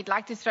 yeah, we'd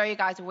like to throw you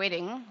guys a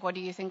wedding. What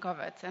do you think of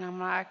it? And I'm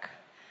like,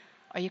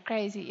 are you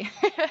crazy?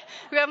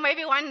 Well,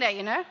 maybe one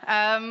day,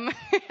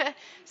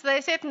 So they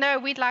said, no,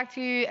 we'd like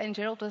to. And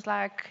Gerald was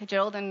like,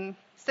 and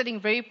sitting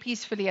very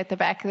peacefully at the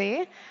back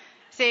there,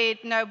 said,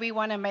 no, we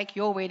want to make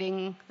your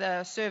wedding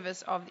the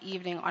service of the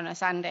evening on a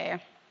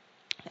Sunday.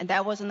 And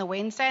that was on the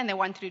Wednesday, and they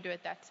wanted to do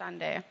it that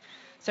Sunday.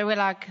 So we're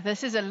like,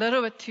 this is a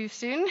little bit too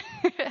soon.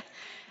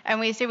 And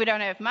we said we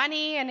don't have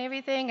money and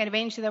everything. And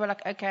eventually they were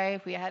like,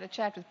 okay, we had a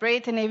chat with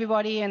Bret and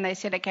everybody, and they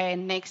said, okay,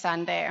 next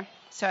Sunday.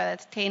 So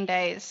that's 10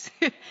 days.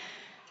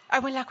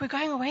 And we're like, we're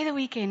going away the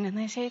weekend. And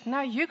they said,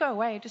 no, you go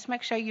away. Just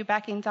make sure you're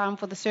back in time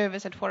for the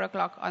service at 4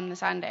 o'clock on the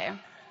Sunday.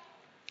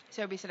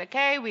 So we said,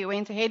 okay, we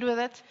went ahead with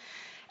it.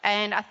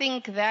 And I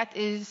think that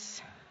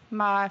is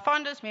my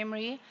fondest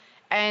memory.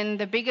 And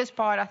the biggest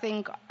part, I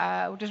think,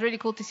 it was really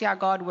cool to see how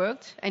God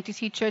worked and to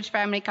see church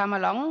family come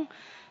along.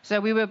 So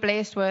we were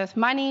blessed with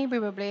money, we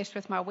were blessed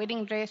with my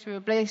wedding dress, we were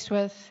blessed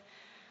with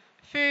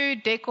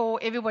food, decor.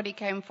 Everybody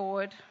came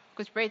forward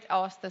because Bret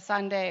asked the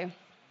Sunday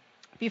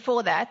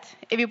before that.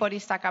 Everybody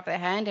stuck up their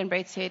hand, and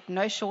Bret said,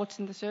 no shorts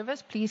in the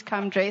service, please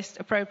come dressed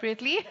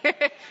appropriately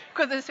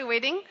because it's a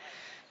wedding.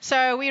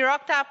 So we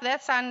rocked up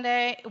that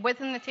Sunday.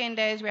 Within the 10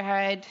 days, we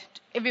had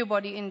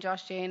everybody in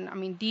Josh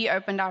Gen. Dee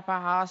opened up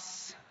our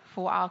house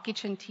for our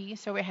kitchen tea.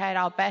 So we had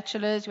our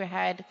bachelors, we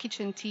had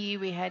kitchen tea,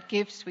 we had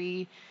gifts,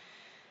 we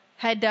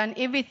had done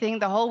everything.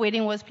 The whole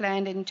wedding was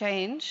planned and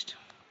changed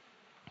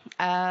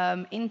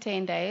in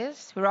 10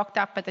 days. We rocked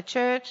up at the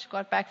church,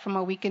 got back from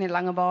a weekend in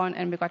Langebaan,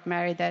 and we got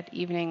married that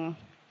evening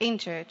in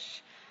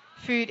church.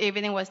 Food,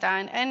 everything was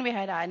done, and we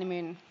had our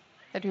honeymoon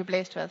that we were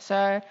blessed with.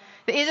 So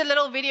there is a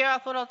little video. I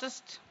thought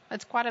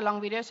it's quite a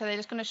long video, so they're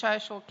just going to show a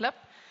short clip.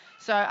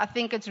 So I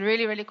think it's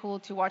really, really cool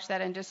to watch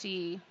that and just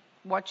see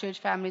what church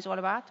family is all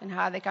about and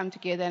how they come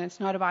together. And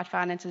it's not about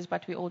finances,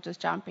 but we all just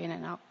jump in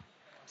and help.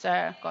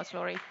 So, God's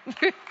glory.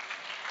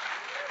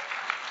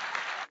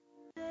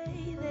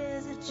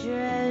 There's a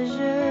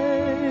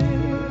treasure.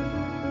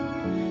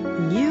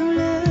 When you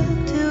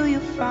look till you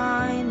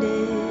find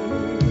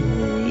it,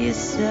 you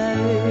search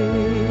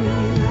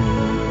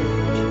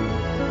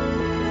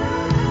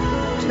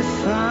to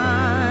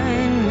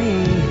find me.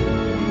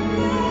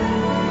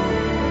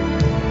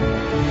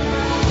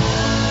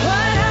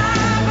 What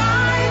have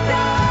I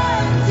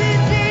done to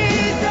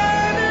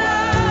deserve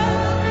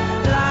love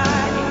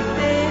like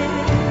this?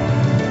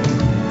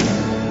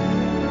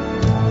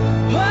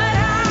 What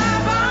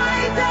have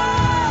I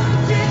done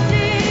to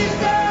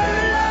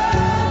deserve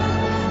love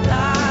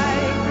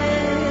like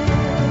this?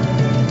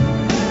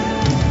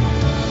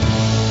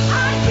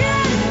 I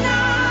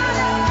cannot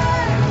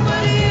earn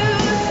what you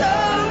so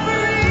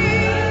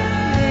freely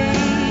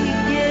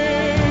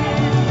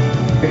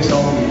give. It's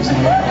all music.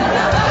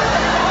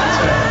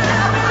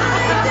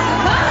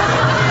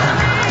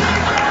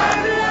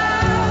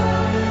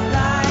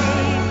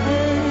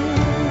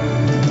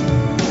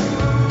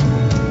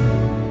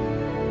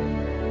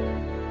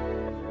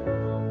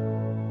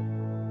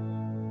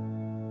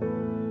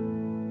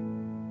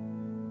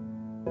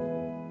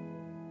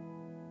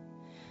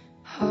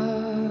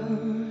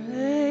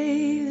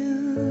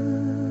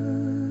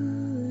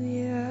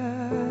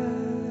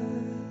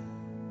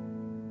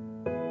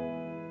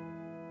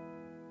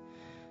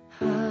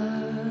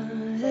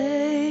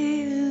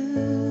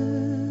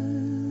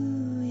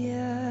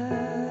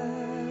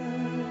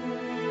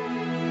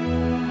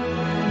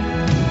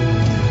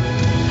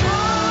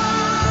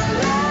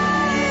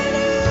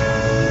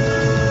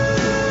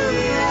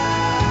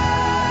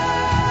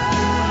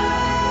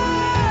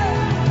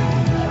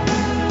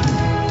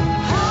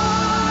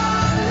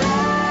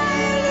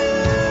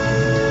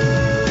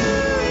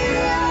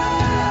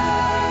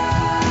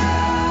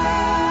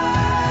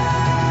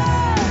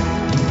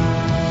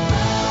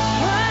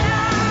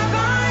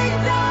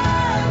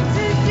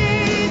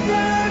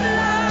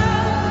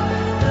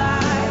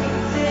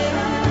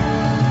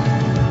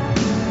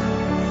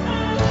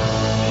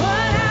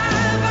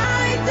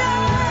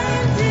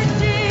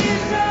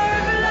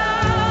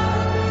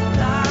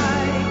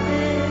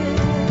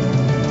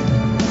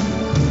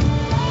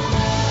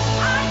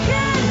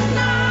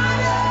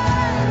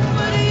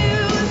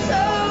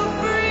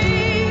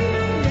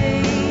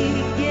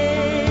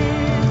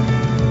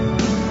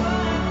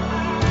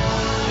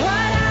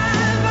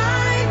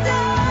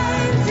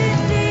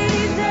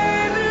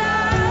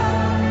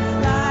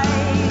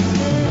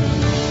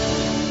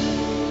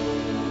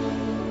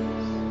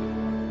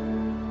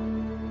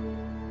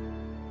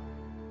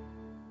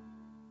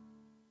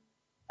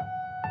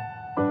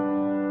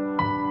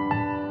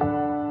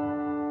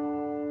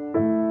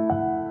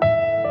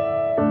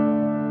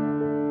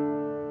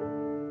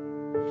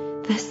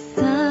 The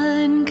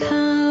sun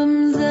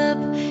comes up,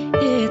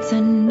 it's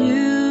a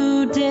new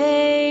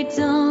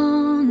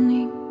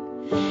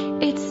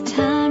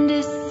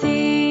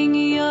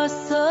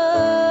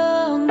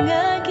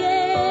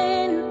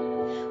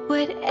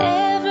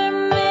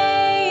Whatever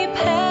may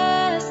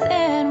pass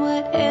and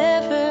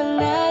whatever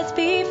lies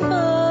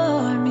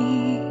before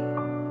me,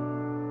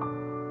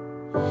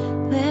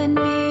 let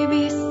me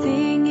be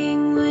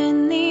singing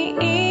when the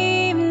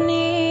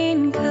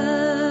evening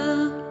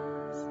comes.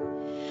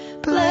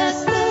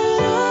 Bless the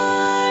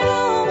Lord,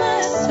 oh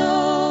my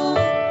soul,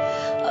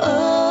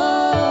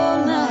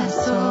 oh my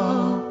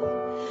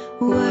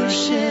soul.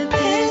 Worship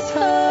His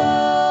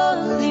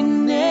holy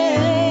name.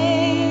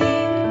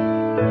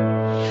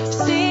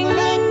 Sing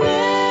like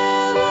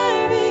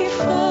never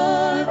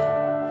before.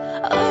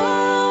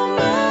 Oh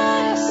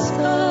my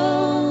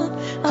soul,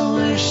 I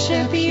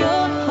worship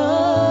Your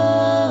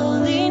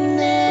holy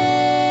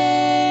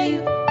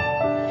name.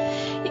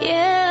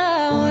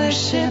 Yeah, I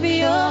worship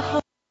Your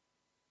holy.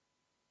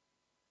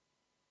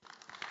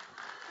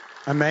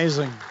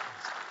 Amazing.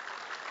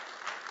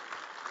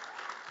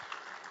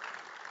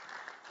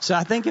 So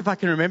I think if I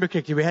can remember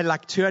correctly, we had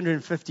like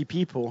 250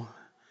 people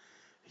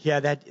here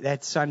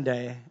that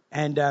Sunday.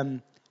 And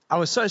I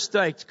was so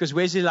stoked because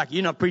Wesley's like,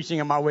 you're not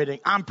preaching at my wedding.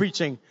 I'm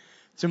preaching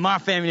to my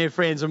family and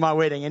friends at my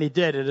wedding. And he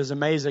did. It was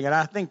amazing. And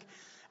I think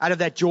out of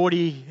that,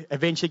 Geordie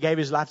eventually gave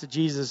his life to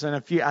Jesus and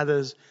a few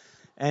others.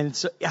 And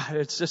so, yeah,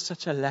 it's just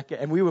such a lacquer.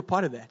 And we were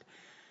part of that.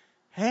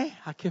 Hey,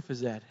 how kiff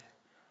is that?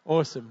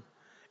 Awesome.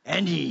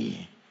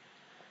 Andy.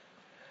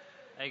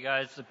 Hey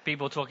guys, the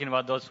people talking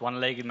about those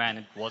one-legged man,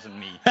 it wasn't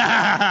me.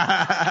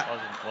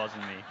 It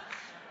wasn't me.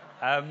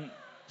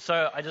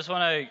 So I just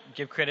want to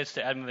give credits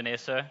to Adam and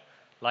Vanessa.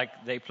 Like,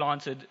 they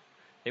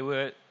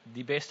were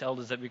the best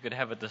elders that we could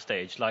have at the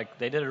stage. Like,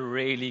 they did a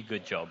really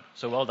good job.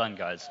 So well done,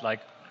 guys.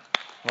 Like,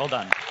 well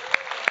done.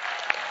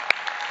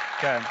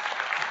 Okay.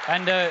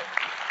 And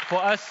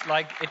for us,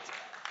 like,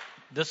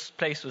 this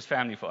place was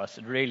family for us.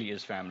 It really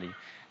is family.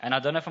 And I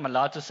don't know if I'm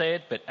allowed to say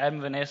it, but Adam,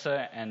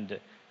 Vanessa,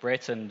 and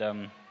Brett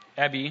and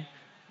Abby,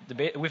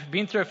 we've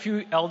been through a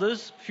few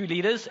elders, few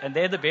leaders, and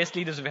they're the best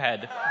leaders we've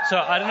had. So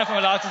I don't know if I'm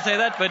allowed to say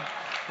that, but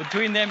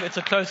between them, it's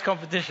a close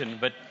competition.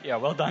 But yeah,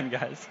 well done,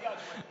 guys.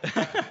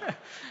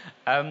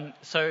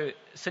 So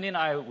Cindy and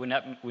I were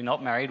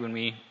not married when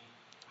we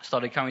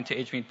started coming to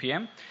Edgemead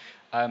PM.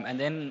 And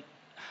then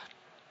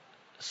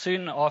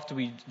soon after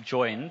we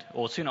joined,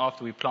 or soon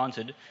after we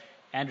planted,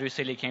 Andrew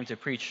Selly came to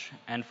preach.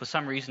 And for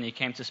some reason, he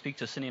came to speak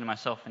to Cindy and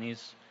myself, and he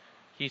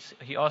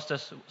asked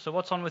us, so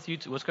what's on with you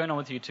two? What's going on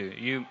with you two?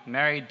 You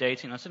married,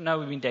 dating? I said, no,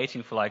 we've been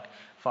dating for like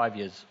 5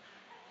 years.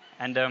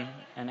 And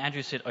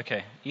Andrew said,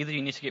 okay, either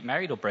you need to get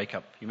married or break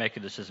up. You make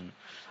a decision.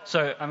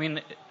 So, I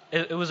mean,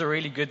 it was a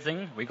really good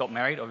thing. We got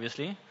married,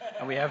 obviously,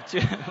 and we have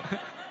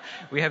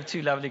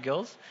two lovely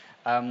girls.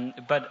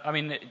 But, I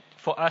mean,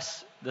 for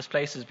us, this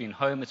place has been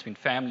home, it's been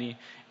family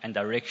and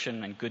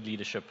direction and good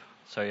leadership.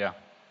 So, yeah,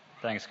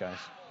 thanks, guys.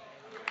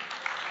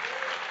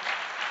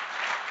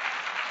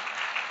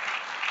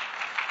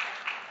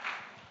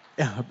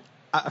 Yeah,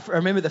 I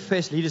remember the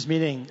first leaders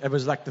meeting. It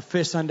was like the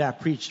first Sunday I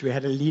preached. We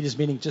had a leaders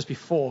meeting just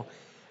before.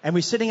 And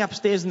we're sitting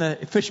upstairs in the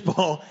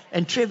fishbowl.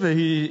 And Trevor, who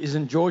is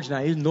in George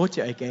now, he's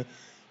naughty, okay?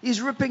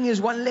 He's ripping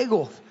his one leg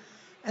off.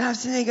 And I was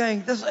sitting there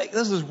going,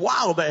 this is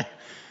wild, eh?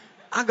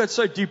 I got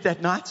so deep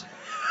that night.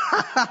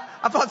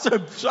 I felt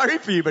so sorry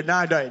for you, but now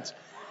I don't.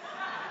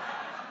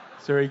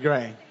 Sorry,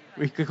 Gray.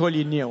 We could call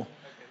you Neil.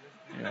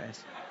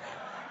 Anyways.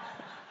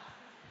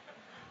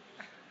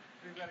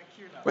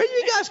 Where do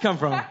you guys come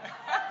from?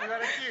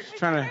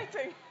 Trying to.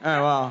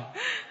 Oh, wow.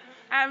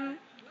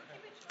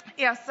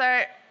 Yeah,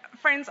 so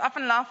friends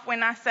often laugh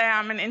when I say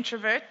I'm an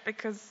introvert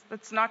because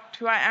that's not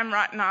who I am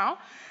right now.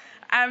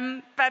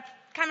 But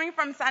coming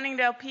from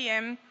Sunningdale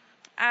PM,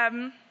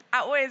 I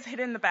always hid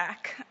in the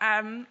back.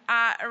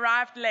 I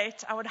arrived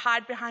late. I would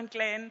hide behind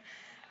Glenn,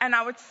 and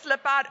I would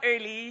slip out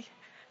early,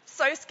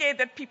 so scared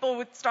that people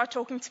would start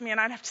talking to me and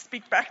I'd have to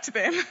speak back to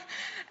them.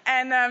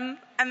 And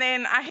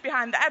then I hid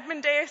behind the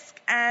admin desk,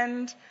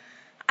 and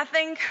I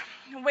think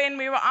when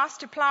we were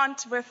asked to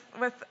plant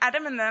with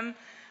Adam and them,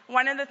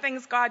 one of the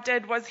things God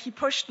did was He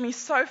pushed me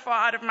so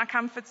far out of my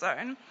comfort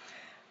zone.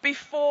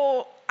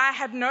 Before, I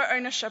had no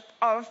ownership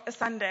of a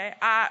Sunday.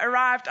 I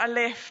arrived, I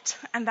left,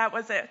 and that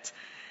was it.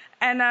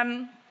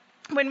 And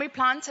when we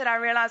planted, I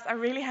realized I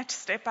really had to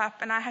step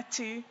up, and I had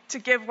to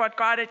give what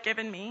God had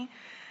given me.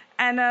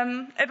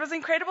 And it was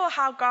incredible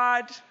how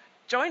God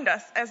joined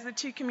us as the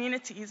two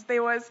communities.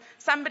 There was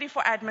somebody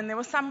for admin, there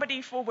was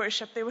somebody for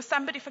worship, there was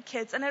somebody for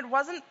kids, and it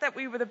wasn't that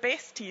we were the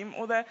best team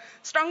or the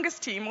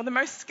strongest team or the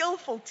most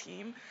skillful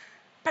team,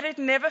 but it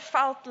never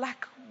felt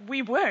like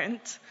we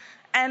weren't.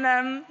 And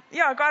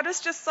God was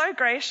just so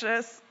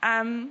gracious,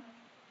 and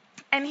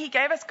He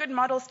gave us good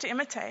models to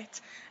imitate.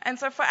 And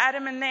so for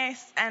Adam and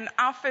Ness and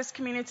our first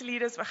community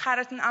leaders were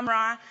Gerrit and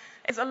Amra,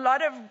 is a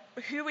lot of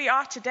who we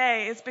are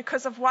today is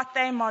because of what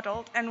they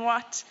modeled and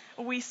what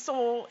we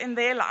saw in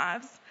their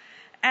lives.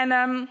 And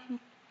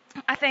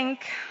I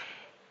think,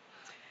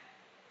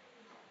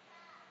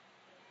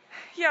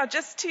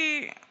 just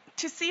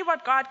to see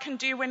what God can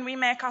do when we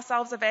make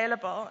ourselves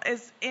available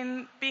is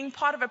in being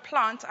part of a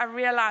plant. I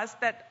realized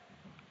that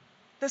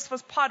this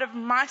was part of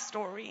my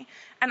story,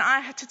 and I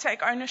had to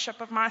take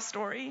ownership of my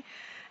story.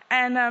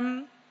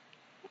 And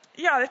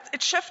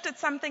it shifted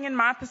something in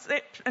my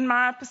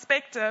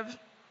perspective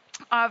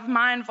of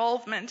my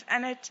involvement,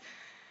 and it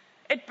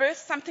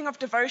birthed something of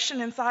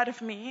devotion inside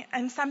of me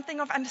and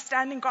something of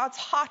understanding God's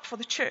heart for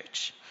the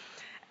church.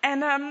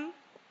 And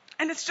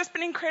it's just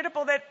been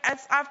incredible that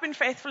as I've been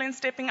faithful in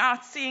stepping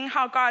out, seeing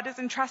how God is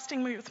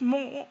entrusting me with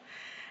more,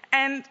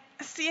 and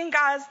seeing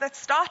guys that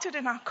started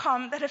in our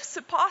comm that have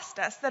surpassed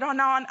us, that are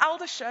now on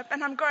eldership,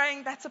 and I'm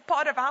going, that's a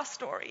part of our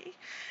story.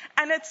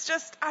 And it's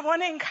just, I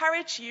want to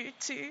encourage you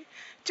to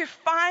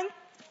find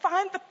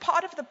the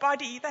part of the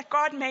body that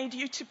God made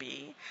you to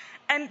be,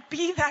 and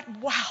be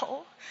that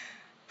well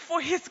for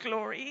His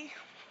glory.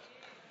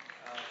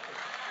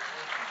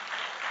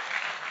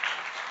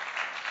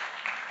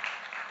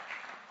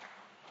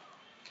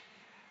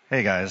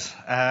 Hey guys.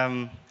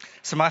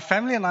 So my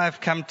family and I have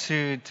come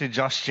to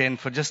Josh Gen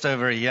for just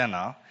over a year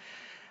now.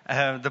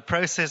 The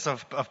process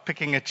of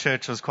picking a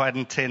church was quite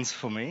intense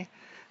for me.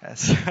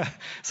 So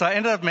I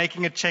ended up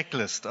making a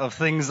checklist of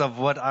things of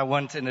what I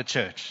want in a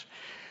church.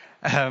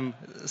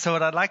 So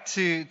what I'd like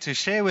to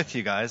share with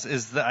you guys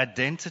is the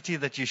identity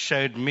that you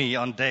showed me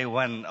on day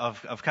one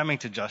of coming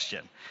to Josh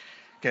Gen.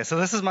 Okay, so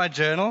this is my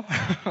journal.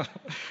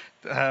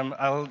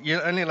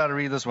 You're only allowed to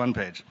read this one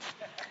page.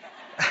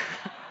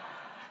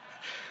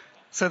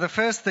 So the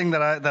first thing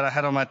that I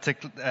had on my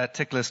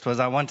tick list was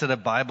I wanted a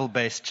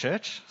Bible-based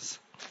church.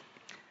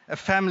 A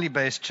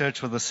family-based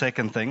church was the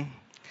second thing.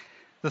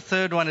 The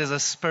third one is a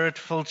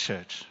spirit-filled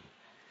church.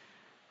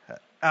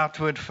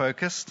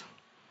 Outward-focused.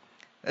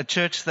 A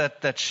church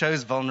that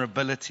shows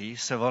vulnerability,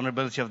 so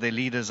vulnerability of their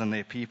leaders and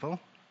their people.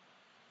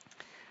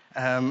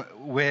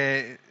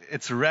 Where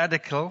it's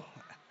radical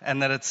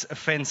and that it's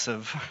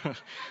offensive.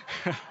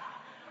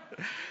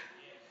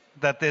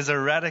 That there's a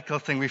radical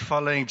thing. We're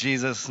following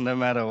Jesus no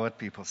matter what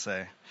people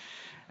say.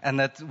 And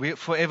that we're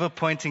forever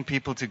pointing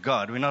people to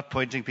God. We're not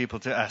pointing people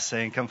to us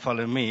saying, come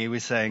follow me. We're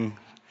saying,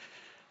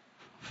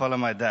 follow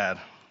my dad.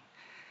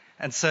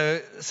 And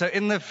so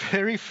in the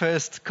very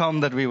first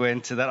comm that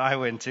I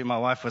went to, my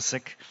wife was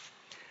sick.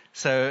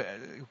 So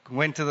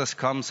went to this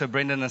comm. So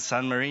Brendan and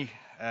Sunmarie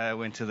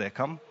went to their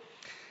comm.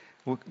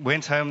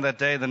 Went home that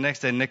day. The next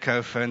day,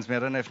 Nico phones me. I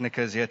don't know if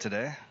Nico's here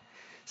today.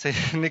 So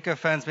Nico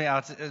phones me,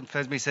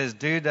 says,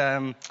 dude,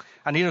 I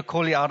need to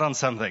call you out on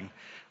something.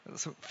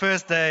 So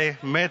first day,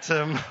 met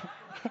him.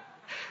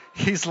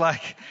 He's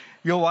like,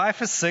 your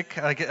wife is sick.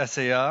 I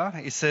say, yeah.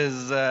 He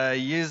says,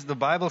 the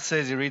Bible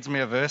says, he reads me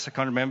a verse, I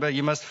can't remember.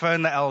 You must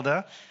phone the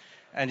elder,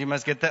 and you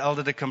must get the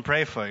elder to come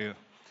pray for you.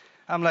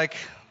 I'm like,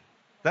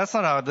 that's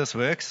not how this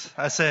works.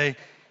 I say,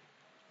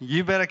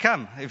 you better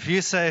come. If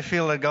you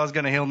feel that God's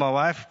going to heal my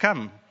wife,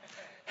 come.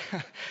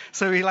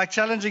 So we like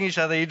challenging each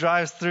other. He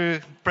drives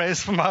through,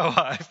 prays for my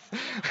wife.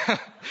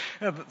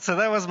 So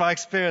that was my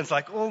experience,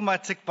 like all my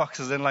tick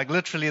boxes, and like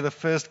literally the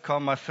first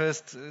comm, my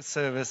first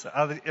service,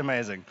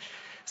 amazing.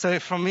 So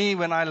for me,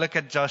 when I look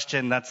at Josh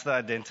Gen, that's the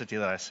identity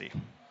that I see.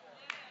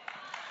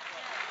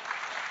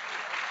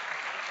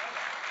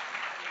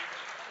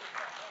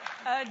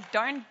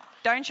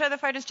 Don't show the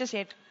photos just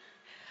yet.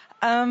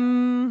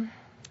 Nina,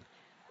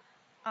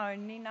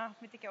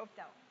 moet ek jou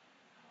optel?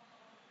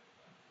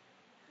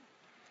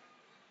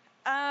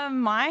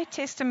 My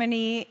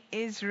testimony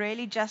is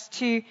really just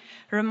to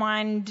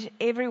remind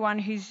everyone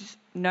who's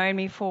known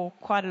me for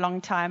quite a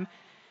long time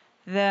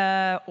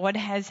what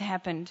has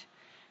happened.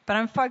 But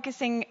I'm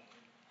focusing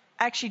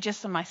actually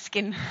just on my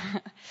skin.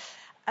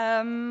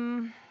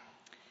 My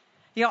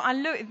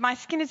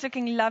skin is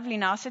looking lovely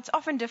now, so it's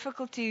often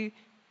difficult to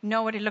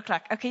know what it looked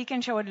like. Okay, you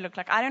can show what it looked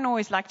like. I don't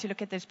always like to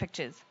look at those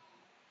pictures.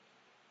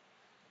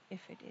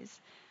 If it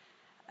is.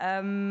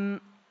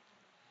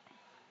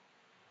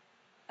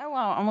 Oh,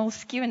 wow, I'm all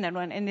skewing that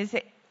one. And there's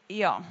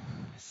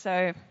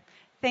so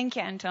thank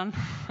you, Anton.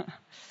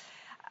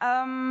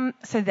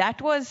 So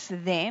that was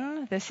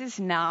then. This is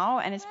now.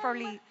 And it's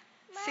probably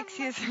 6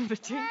 years in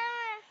between.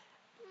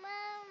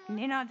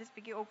 Nina, this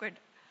is awkward.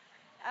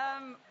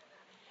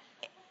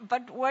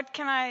 But what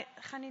can I...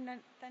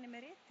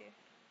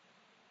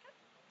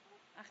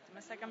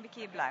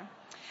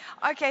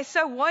 Okay,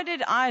 so what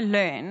did I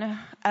learn?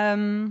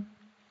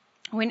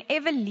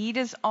 Whenever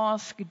leaders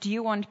ask, do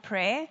you want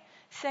prayer?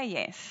 Say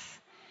yes.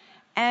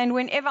 And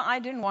whenever I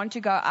didn't want to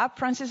go up,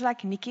 Francis was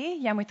like, Nikki,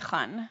 jy moet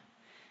gaan.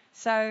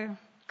 So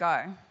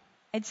go.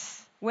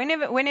 It's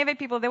whenever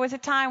people, there was a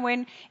time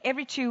when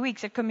every 2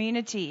 weeks at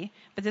community,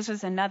 but this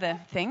was another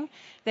thing,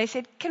 they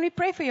said, can we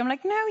pray for you? I'm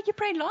like, no, you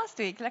prayed last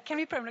week. Like, can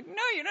we pray? I'm like,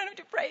 no, you don't have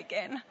to pray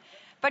again.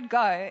 But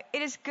go.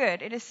 It is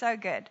good. It is so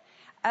good.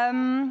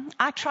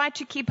 I tried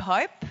to keep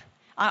hope.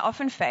 I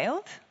often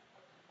failed.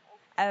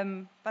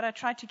 But I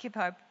tried to keep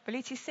hope.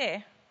 Believe you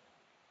say?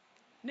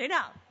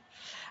 No.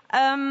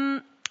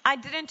 I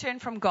didn't turn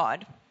from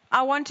God.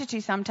 I wanted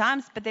to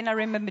sometimes, but then I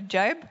remembered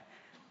Job.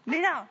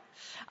 No.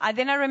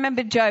 Then I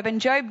remembered Job,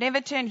 and Job never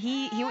turned.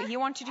 He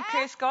wanted to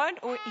curse God,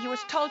 or he was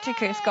told to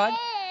curse God,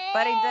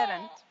 but he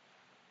didn't.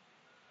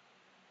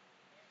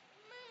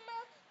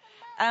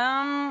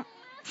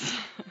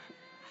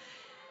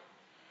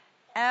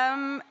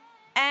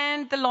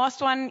 And the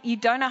last one, you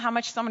don't know how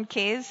much someone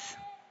cares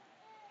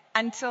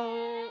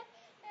until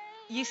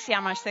you see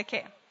how much they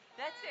care.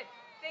 That's it.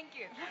 Thank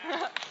you.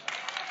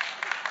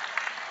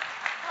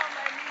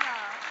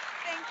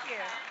 Thank you.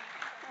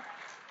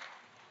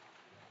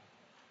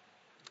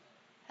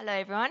 Hello,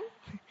 everyone.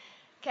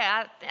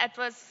 Okay, it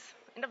was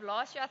end of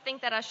last year, I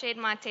think, that I shared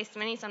my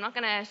testimony, so I'm not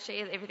going to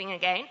share everything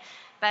again.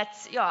 But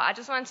yeah, I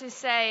just want to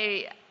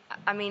say,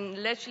 I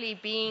mean, literally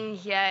being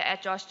here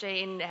at Josh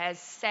Jane has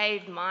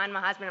saved mine,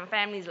 my husband, and my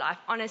family's life,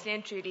 honestly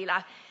and truly.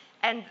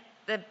 And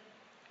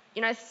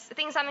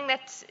something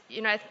that,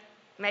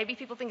 maybe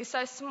people think is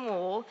so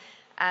small.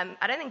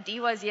 I don't think Dee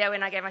was here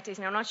when I gave my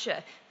testimony, I'm not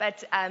sure.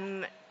 But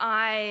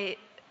I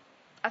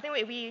think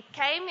we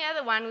came here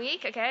the 1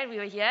 week, okay, we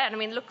were here, and I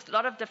mean, look, a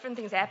lot of different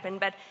things happened,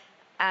 but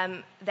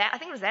I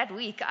think it was that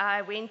week,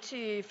 I went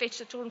to fetch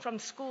the children from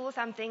school or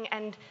something,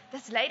 and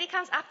this lady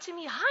comes up to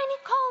me, "Hi,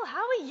 Nicole,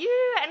 how are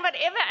you?" and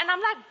whatever, and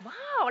I'm like,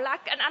 wow, and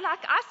I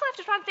still have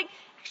to try and think,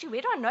 actually,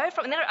 where do I know her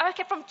from? And then,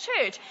 okay, from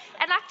church.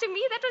 And to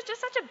me, that was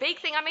just such a big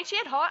thing. I mean,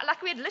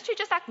 we had literally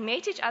just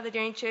met each other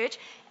during church,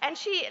 and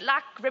she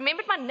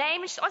remembered my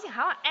name, and she's asking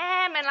how I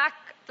am, and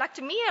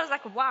to me, I was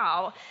like,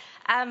 wow.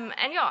 And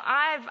yeah,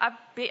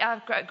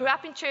 I grew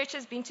up in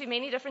churches, been to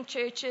many different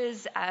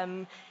churches,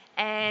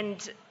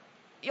 and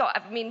yeah,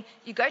 I mean,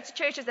 you go to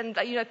churches and,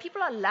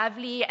 people are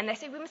lovely and they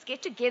say, we must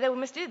get together, we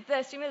must do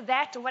this, we must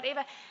that, or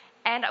whatever.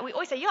 And we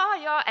always say,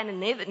 yeah,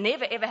 and it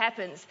never ever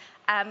happens.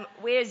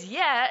 Whereas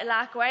here,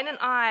 like Wayne and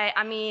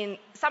I mean,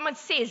 someone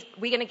says,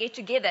 we're going to get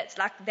together. It's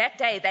like that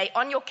day, they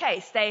on your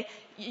case.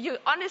 You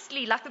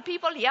honestly, the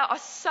people here are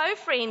so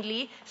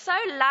friendly, so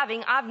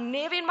loving. I've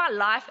never in my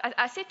life,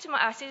 I said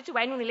it to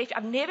Wayne when we left,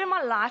 I've never in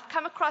my life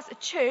come across a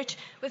church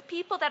with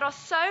people that are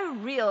so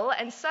real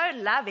and so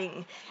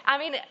loving. I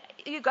mean,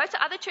 you go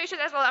to other churches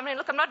as well. I mean,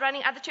 look, I'm not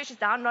running other churches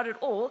down, not at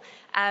all.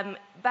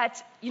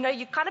 But, you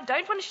kind of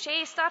don't want to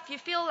share stuff. You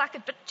feel like a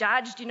bit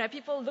judged.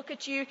 People look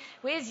at you.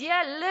 Whereas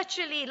here,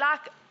 literally,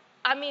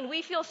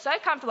 we feel so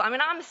comfortable. I mean,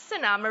 I'm a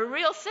sinner. I'm a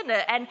real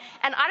sinner. And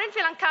I don't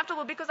feel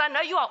uncomfortable because I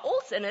know you are all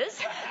sinners.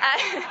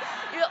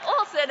 You're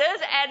all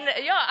sinners. And,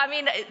 yeah, I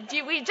mean,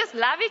 we just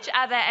love each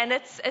other. And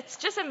it's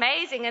just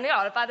amazing. And,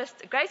 yeah, by the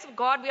grace of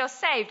God, we are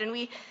saved. And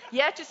we're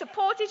here to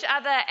support each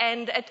other.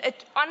 And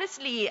it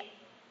honestly,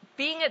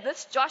 being at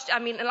this Josh, I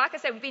mean, and like I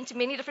said, we've been to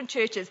many different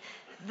churches.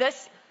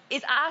 This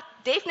is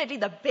definitely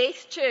the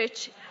best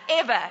church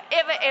ever.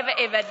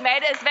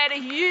 It's made a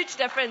huge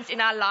difference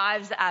in our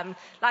lives,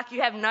 like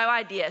you have no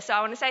idea. So I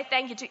want to say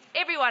thank you to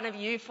every one of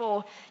you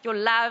for your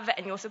love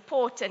and your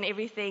support and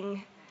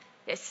everything.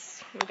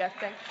 Yes, here we go.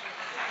 Thanks.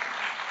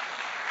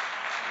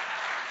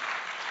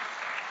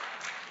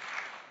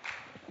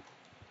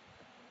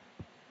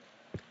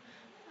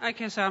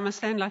 Okay, so I must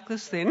stand like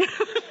this then.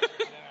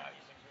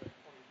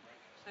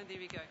 So there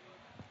we go.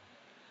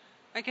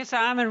 Okay, so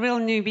I'm a real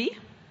newbie.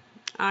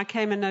 I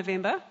came in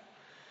November.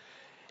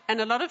 And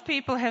a lot of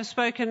people have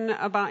spoken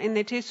about in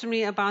their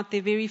testimony about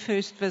their very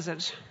first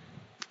visit.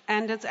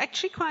 And it's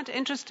actually quite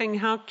interesting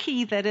how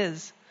key that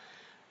is.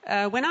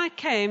 When I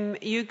came,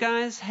 you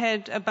guys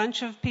had a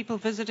bunch of people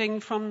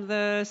visiting from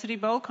the City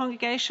Bowl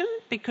congregation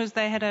because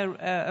they had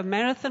a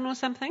marathon or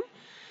something.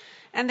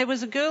 And there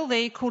was a girl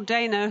there called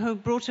Dana who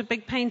brought a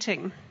big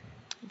painting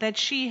that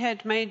she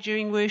had made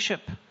during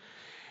worship.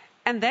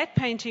 And that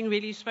painting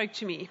really spoke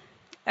to me.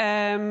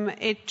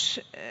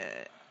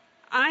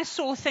 I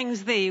saw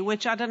things there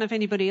which I don't know if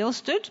anybody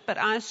else did, but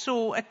I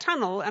saw a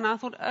tunnel and I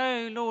thought,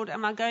 oh, Lord,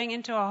 am I going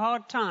into a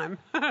hard time?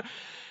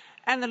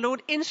 And the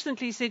Lord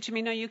instantly said to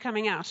me, no, you're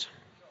coming out.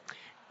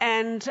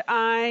 And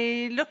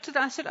I looked at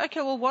it, I said,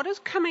 okay, well, what does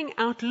coming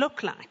out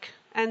look like?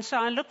 And so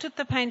I looked at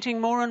the painting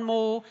more and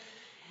more.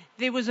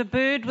 There was a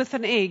bird with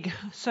an egg,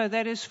 so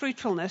that is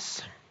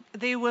fruitfulness.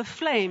 There were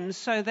flames,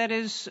 so that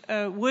is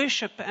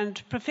worship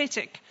and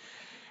prophetic.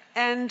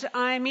 And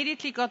I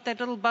immediately got that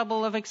little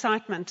bubble of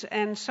excitement.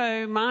 And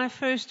so my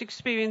first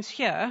experience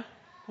here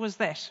was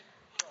that.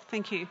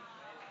 Thank you.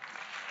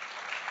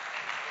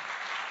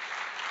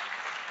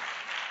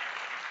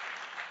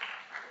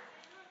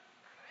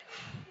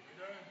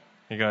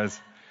 Hey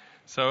guys.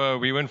 So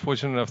we weren't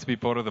fortunate enough to be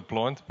part of the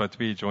plant, but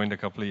we joined a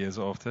couple of years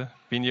after.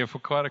 Been here for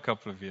quite a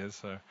couple of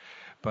years.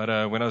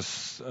 But when I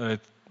was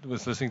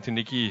listening to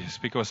Nikki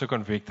speak, I was so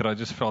convicted. I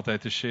just felt I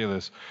had to share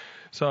this.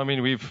 So, I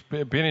mean, we've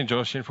been in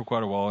Joshin for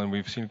quite a while, and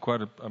we've seen quite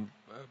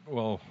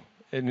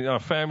in our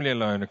family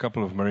alone, a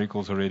couple of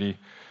miracles already.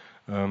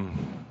 But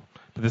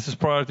this is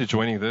prior to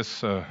joining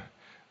this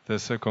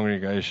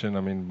congregation.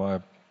 I mean,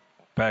 my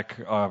back,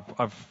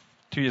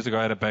 2 years ago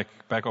I had a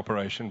back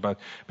operation, but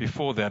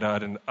before that I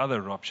had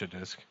another ruptured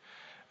disc,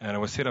 and I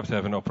was set up to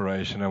have an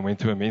operation. I went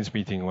to a men's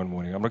meeting one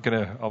morning.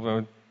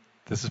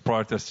 This is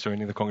prior to us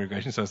joining the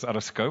congregation, so it's out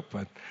of scope,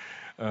 but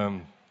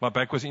my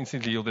back was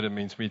instantly healed at a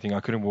men's meeting. I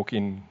couldn't walk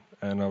in,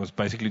 and I was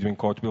basically doing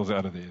cartwheels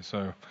out of there.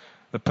 So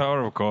the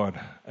power of God.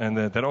 And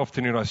that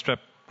afternoon I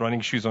strapped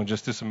running shoes on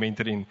just to cement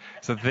it in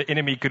so that the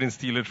enemy couldn't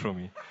steal it from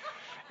me.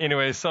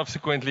 anyway,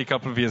 subsequently, a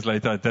couple of years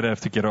later, I did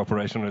have to get an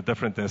operation on a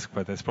different disc,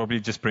 but that's probably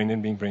just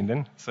Brendan being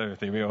Brendan. So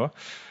there we are.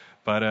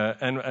 But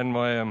and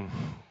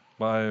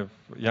my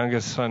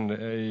youngest son,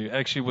 he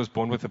actually was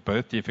born with a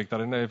birth defect. I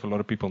don't know if a lot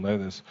of people know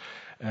this.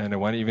 And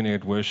one evening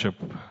at worship,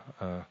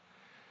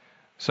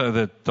 so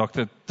the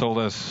doctor told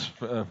us,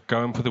 go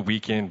home for the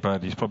weekend,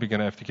 but he's probably going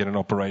to have to get an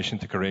operation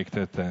to correct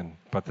it.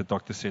 But the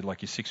doctor said,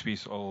 like, he's 6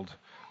 weeks old.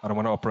 I don't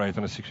want to operate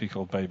on a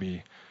 6-week-old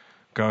baby.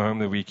 Go home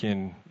the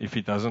weekend. If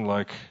he doesn't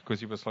because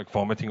he was like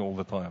vomiting all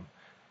the time.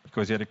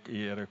 Because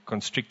he had a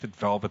constricted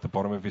valve at the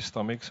bottom of his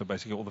stomach, so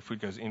basically all the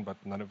food goes in, but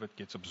none of it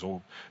gets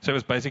absorbed. So he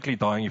was basically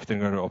dying if he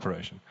didn't go to an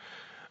operation.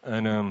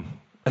 And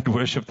at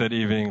worship that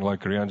evening,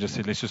 like Rian just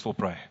said, let's just all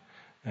pray.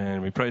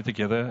 And we prayed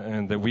together,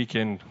 and the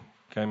weekend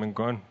came and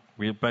gone.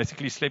 We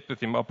basically slept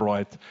with him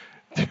upright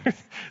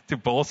to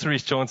bolster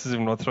his chances of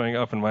not throwing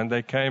up. And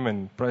Monday came,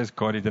 and praise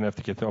God, he didn't have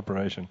to get the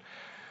operation.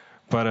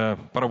 But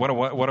what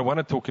I want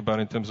to talk about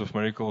in terms of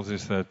miracles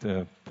is that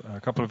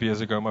a couple of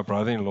years ago, my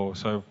brother-in-law,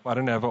 so I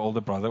didn't have an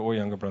older brother or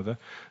younger brother.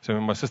 So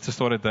when my sister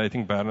started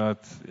dating Bernard,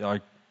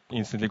 I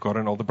instantly got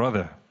an older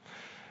brother.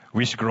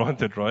 Wish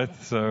granted, right?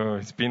 So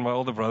it's been my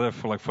older brother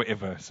for like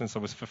forever, since I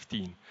was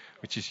 15,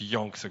 which is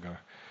yonks ago.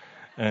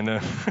 And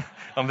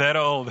I'm that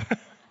old.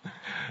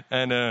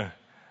 And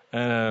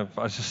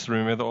I just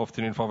remember the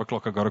afternoon, 5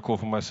 o'clock, I got a call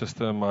from my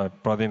sister. My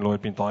brother-in-law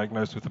had been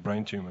diagnosed with a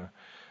brain tumor.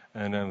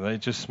 And they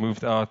just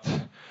moved out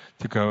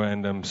to go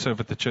and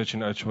serve at the church in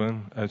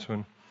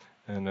Edgemead.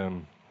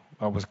 And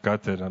I was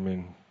gutted. I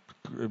mean,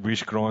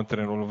 wish granted,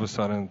 and all of a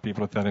sudden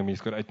people are telling me he's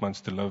got 8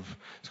 months to live.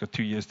 He's got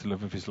 2 years to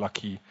live if he's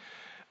lucky.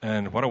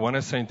 And what I want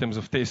to say in terms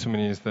of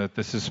testimony is that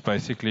this is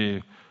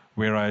basically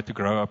where I had to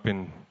grow up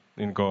in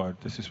God.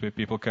 This is where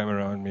people came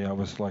around me. I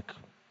was like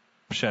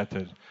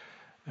shattered.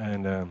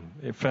 And a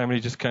family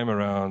just came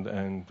around,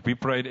 and we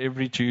prayed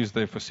every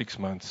Tuesday for 6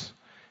 months.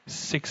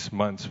 6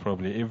 months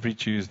probably, every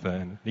Tuesday.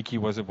 And Nikki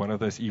was at one of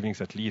those evenings,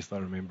 at least I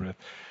remember it.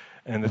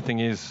 And the thing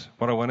is,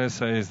 what I want to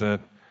say is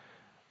that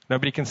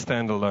nobody can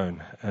stand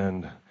alone.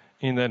 And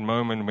in that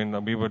moment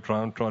when we were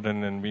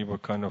downtrodden and we were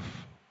kind of,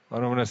 I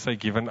don't want to say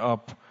given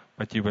up,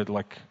 but you were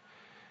like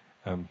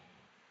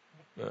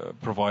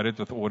provided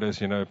with orders,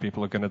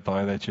 people are going to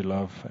die that you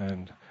love.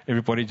 And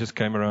everybody just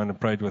came around and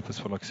prayed with us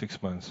for like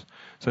 6 months.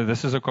 So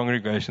this is a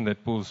congregation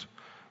that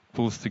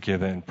pulls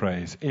together and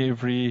prays.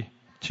 Every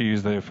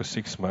Tuesday for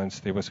 6 months,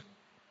 there was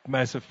a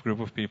massive group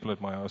of people at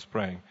my house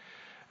praying.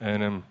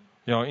 And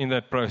in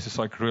that process,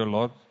 I grew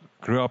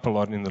up a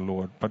lot in the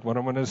Lord. But what I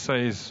want to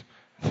say is,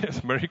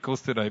 there's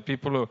miracles today.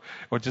 People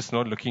are just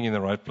not looking in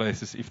the right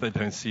places if they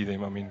don't see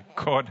them. I mean,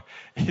 God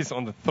is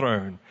on the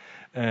throne.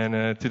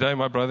 And today,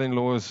 my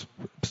brother-in-law is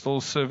still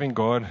serving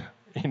God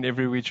in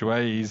every which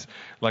way. He's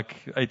like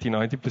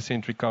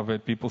 80-90%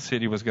 recovered. People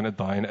said he was going to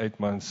die in 8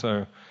 months.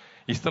 So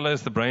he still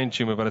has the brain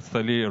tumor, but it's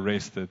totally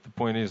arrested. The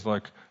point is,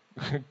 like,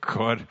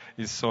 God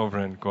is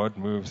sovereign, God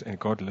moves, and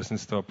God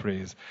listens to our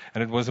prayers.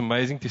 And it was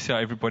amazing to see how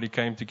everybody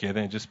came together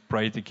and just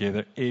prayed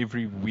together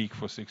every week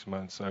for 6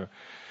 months.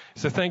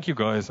 So thank you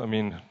guys. I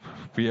mean,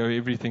 we owe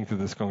everything to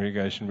this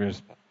congregation.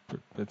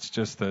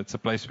 It's a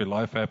place where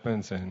life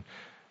happens, and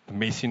the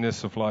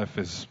messiness of life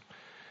is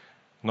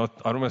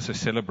not, I don't want to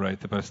say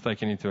celebrated, but it's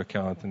taken into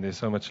account, and there's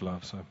so much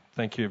love. So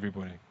thank you,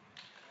 everybody.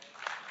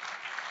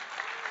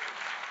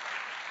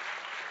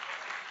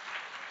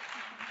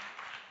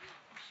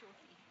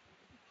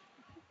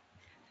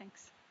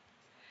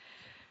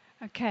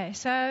 Okay,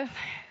 so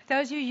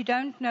those of you who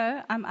don't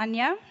know, I'm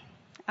Anya.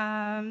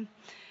 A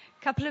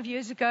couple of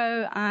years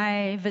ago,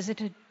 I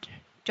visited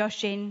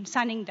Josh in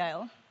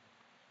Sunningdale.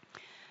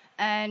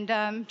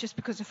 And just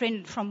because a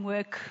friend from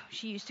work,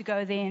 she used to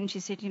go there, and she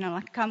said,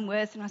 come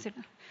with. And I said,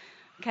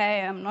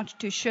 okay, I'm not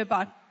too sure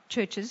about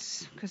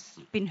churches because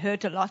I've been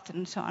hurt a lot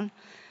and so on.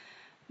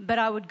 But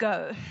I would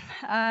go.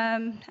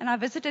 And I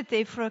visited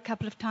there for a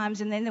couple of times,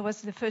 and then there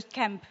was the first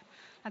camp,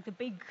 like the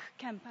big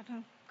camp. I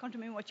can't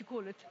remember what you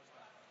call it.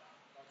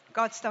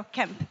 Godstock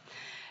camp.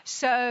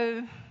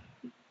 So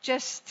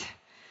just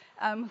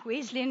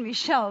Wesley and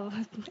Michelle,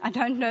 I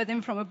don't know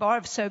them from a bar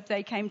of soap.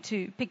 They came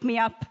to pick me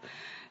up,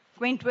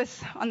 went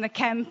with on the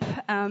camp,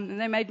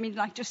 and they made me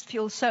just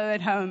feel so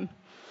at home.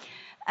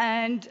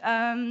 And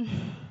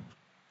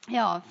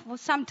for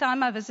some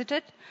time I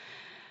visited,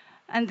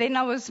 and then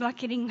I was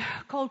getting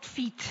cold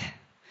feet.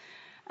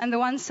 And the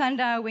one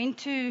Sunday I went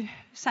to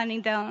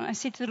Sunningdale, and I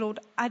said to the Lord,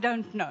 I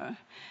don't know.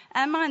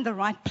 Am I in the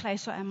right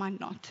place or am I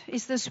not?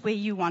 Is this where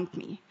you want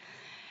me?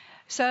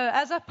 So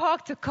as I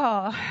parked the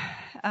car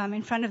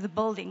in front of the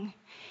building,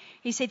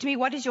 he said to me,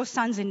 what is your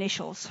son's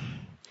initials?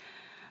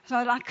 So I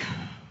was like,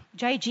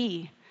 JG.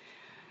 He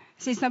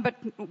says, no, but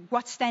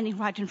what's standing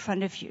right in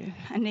front of you?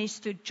 And there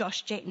stood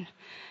Josh Jen.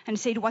 And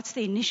he said, what's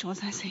the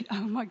initials? I said,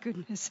 oh my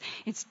goodness,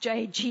 it's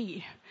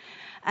JG.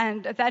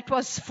 And that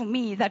was, for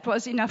me, that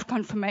was enough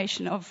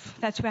confirmation of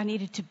that's where I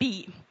needed to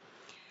be.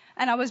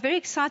 And I was very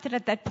excited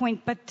at that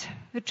point, but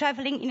the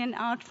traveling in and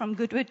out from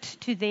Goodwood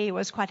to there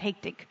was quite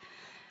hectic.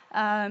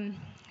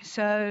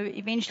 So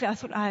eventually I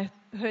thought I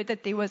heard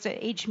that there was an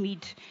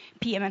Edgemead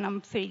PM, and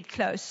I'm very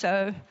close.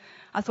 So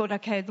I thought,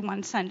 okay, the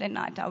one Sunday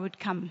night I would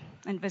come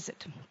and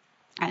visit.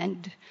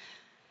 And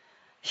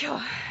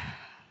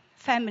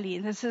family,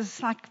 this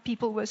is like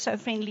people were so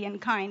friendly and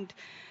kind.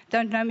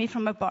 Don't know me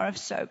from a bar of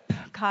soap.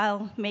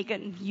 Kyle,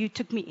 Megan, you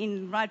took me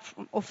in right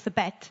off the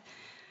bat,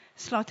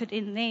 slotted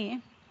in there.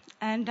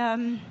 And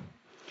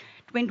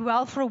it went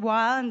well for a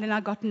while, and then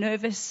I got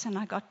nervous, and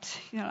I got,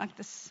 like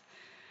this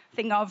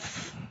thing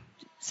of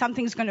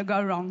something's going to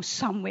go wrong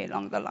somewhere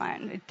along the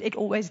line. It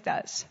always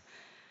does.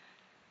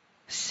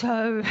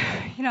 So,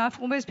 I've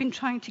always been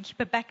trying to keep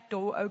a back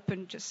door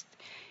open just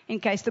in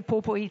case the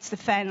pawpaw eats the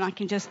fan, and I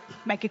can just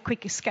make a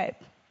quick escape.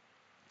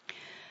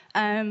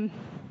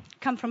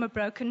 Come from a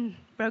broken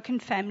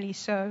family,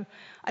 so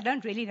I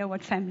don't really know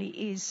what family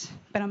is,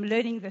 but I'm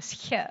learning this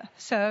here.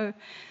 So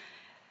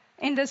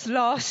in this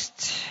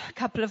last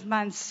couple of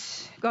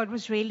months, God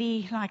was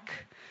really like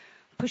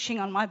pushing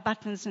on my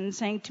buttons and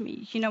saying to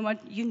me, you know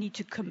what, you need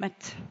to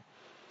commit.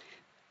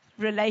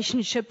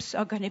 Relationships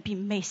are going to be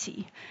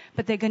messy,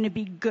 but they're going to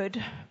be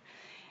good.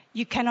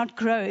 You cannot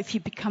grow if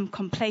you become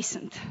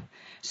complacent.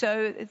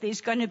 So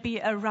there's going to be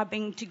a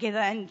rubbing together,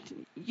 and,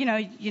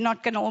 you're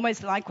not going to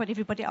always like what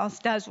everybody else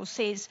does or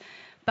says.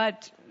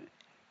 But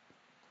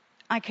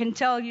I can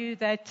tell you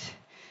that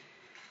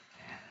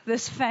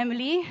this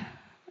family,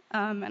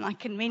 and I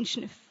can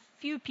mention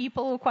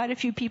quite a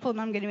few people, and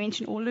I'm going to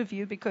mention all of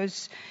you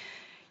because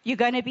you're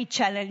going to be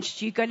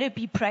challenged, you're going to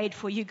be prayed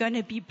for, you're going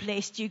to be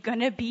blessed, you're going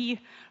to be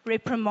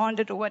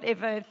reprimanded or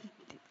whatever,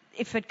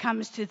 if it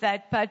comes to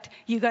that. But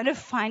you're going to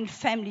find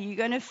family, you're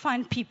going to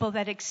find people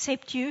that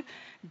accept you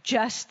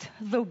just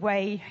the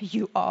way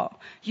you are.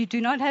 You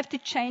do not have to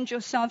change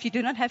yourself, you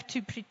do not have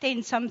to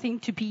pretend something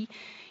to be.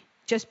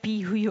 Just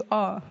be who you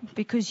are,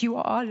 because you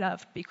are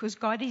loved, because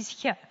God is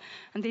here,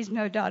 and there's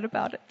no doubt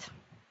about it.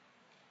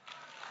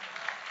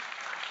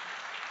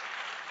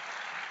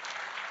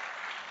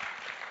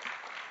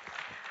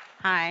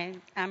 Hi,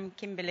 I'm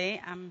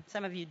Kimberly.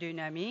 Some of you do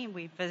know me.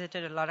 We've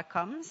visited a lot of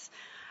comms.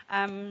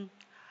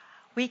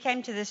 We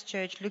came to this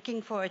church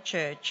looking for a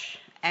church,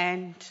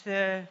 and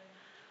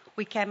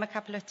we came a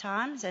couple of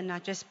times, and I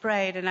just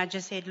prayed, and I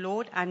just said,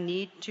 Lord, I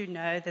need to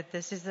know that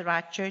this is the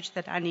right church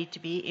that I need to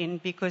be in,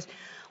 because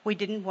we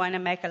didn't want to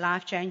make a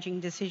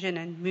life-changing decision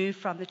and move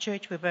from the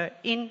church we were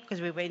in,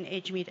 because we were in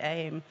Edgemead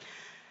AM.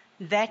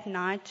 That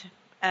night,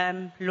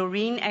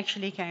 Laureen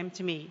actually came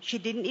to me. She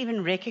didn't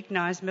even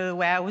recognize me the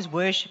way I was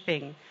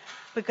worshiping,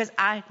 because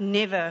I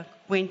never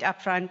went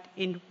up front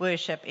in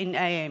worship in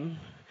AM.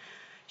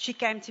 She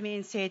came to me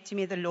and said to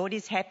me, the Lord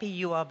is happy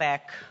you are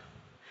back.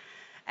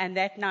 And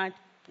that night,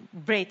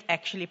 Bret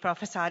actually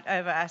prophesied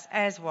over us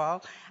as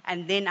well.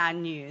 And then I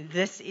knew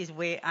this is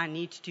where I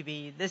need to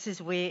be. This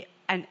is where,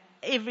 and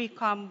every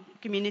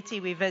community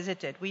we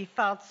visited, we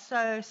felt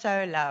so,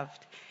 so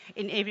loved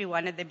in every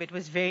one of them. It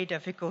was very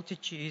difficult to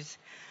choose.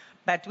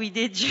 But we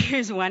did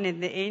choose one in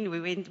the end.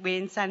 We're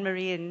in San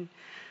Marie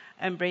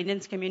and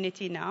Brendan's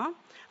community now.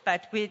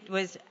 But it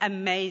was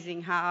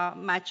amazing how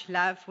much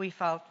love we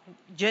felt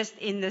just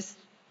in this.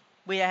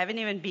 We haven't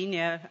even been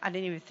here, I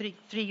don't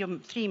know,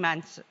 3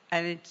 months,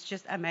 and it's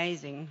just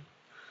amazing.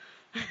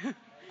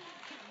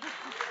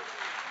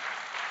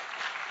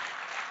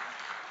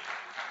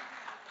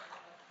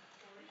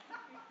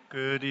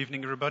 Good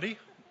evening, everybody.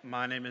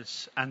 My name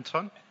is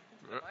Anton.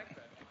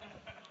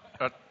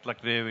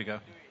 There we go.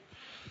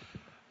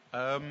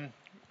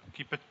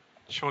 Keep it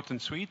short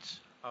and sweet.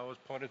 I was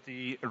part of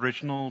the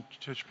original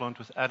church plant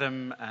with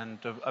Adam and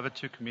the other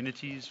 2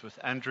 communities with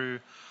Andrew.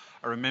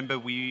 I remember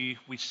we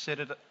set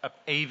it up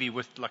AV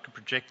with like a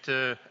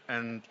projector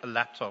and a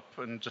laptop,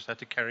 and just had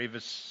to carry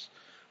this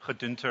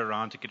gedunte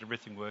around to get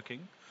everything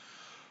working.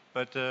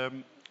 But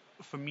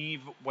for me,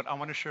 what I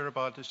want to share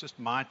about is just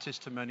my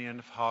testimony and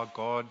of how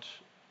God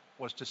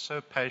was just so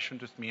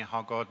patient with me,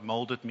 how God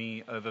molded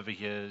me over the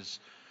years,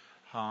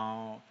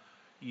 how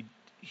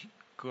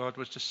God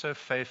was just so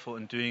faithful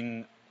in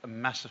doing a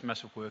massive,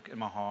 massive work in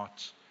my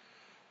heart.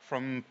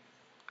 From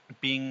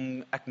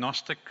being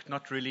agnostic,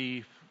 not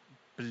really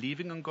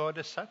believing in God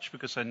as such,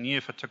 because I knew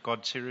if I took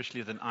God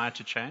seriously, then I had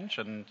to change,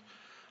 and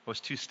I was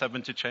too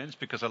stubborn to change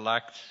because I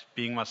liked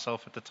being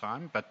myself at the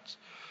time. But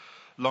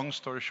long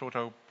story short,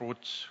 I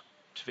brought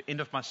to the end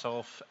of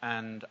myself,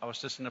 and I was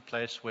just in a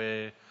place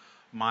where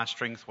my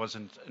strength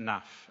wasn't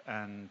enough.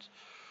 And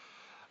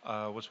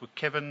I was with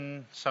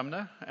Kevin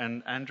Sumner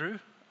and Andrew,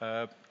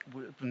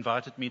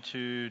 invited me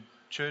to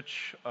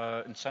church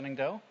in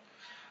Sunningdale,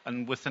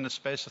 and within a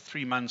space of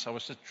 3 months I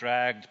was just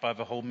dragged by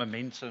the whole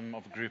momentum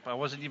of the group. I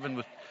wasn't even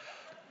with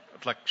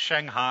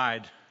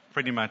Shanghaied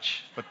pretty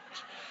much, but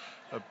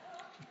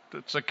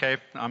it's okay,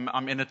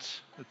 I'm in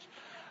it.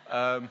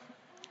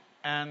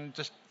 And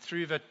just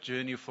through that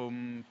journey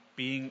from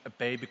being a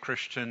baby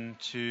Christian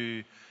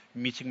to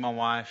meeting my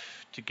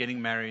wife to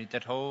getting married,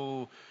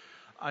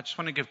 I just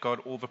want to give God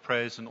all the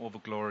praise and all the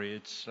glory.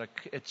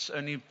 It's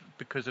only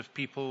because of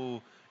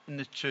people in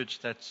the church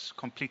that's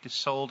completely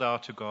sold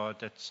out to God,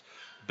 that's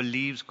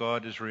believes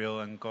God is real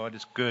and God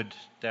is good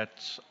that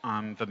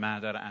I'm the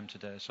man that I am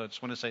today. So I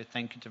just want to say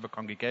thank you to the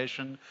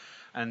congregation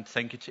and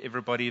thank you to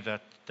everybody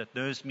that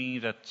knows me,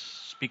 that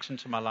speaks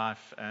into my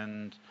life,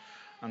 and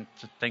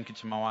thank you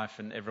to my wife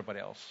and everybody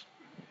else.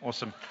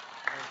 Awesome.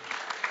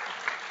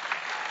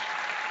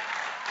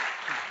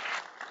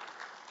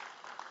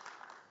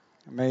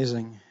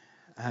 Amazing.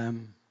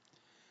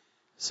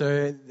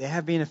 So there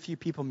have been a few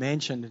people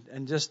mentioned,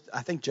 and just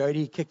I think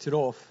Jody kicked it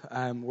off,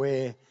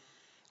 where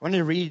I want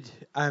to read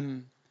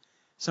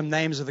some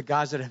names of the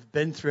guys that have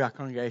been through our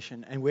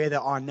congregation and where they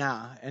are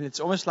now. And it's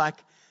almost like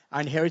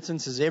our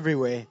inheritance is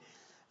everywhere.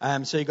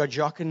 So you got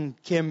Jock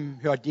and Kim,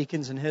 who are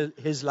deacons in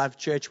his Love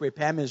Church, where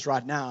Pam is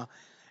right now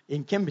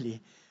in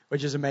Kimberley,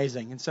 which is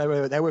amazing. And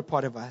so they were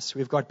part of us.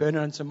 We've got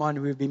Bernard and Simon,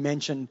 who have been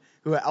mentioned,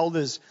 who are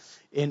elders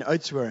in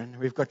Oudtshoorn.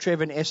 We've got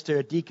Trevor and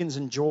Esther, deacons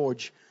in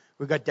George.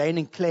 We've got Dane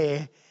and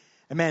Claire.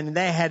 And man,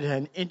 they had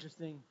a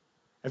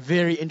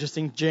very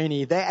interesting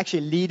journey. They're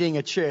actually leading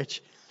a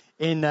church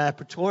in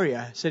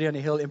Pretoria, City on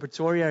a Hill in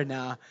Pretoria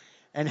now.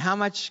 And how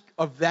much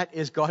of that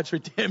is God's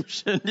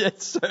redemption?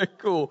 It's so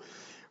cool.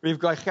 We've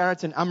got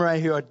Garrett and Amre,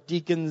 who are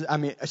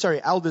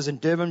elders in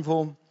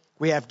Durbanville.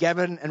 We have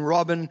Gavin and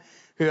Robin,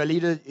 who are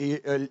leaders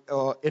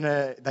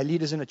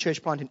in a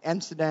church plant in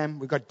Amsterdam.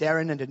 We've got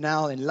Darren and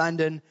Danelle in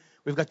London.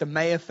 We've got the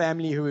Mayer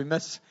family, who we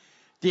miss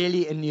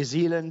dearly, in New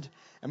Zealand.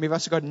 And we've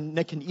also got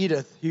Nick and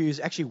Edith, who's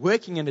actually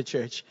working in a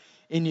church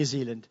in New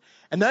Zealand.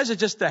 And those are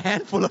just a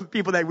handful of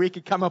people that we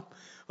could come up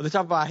on the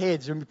top of our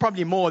heads, and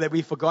probably more that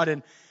we've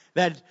forgotten,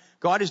 that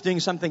God is doing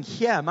something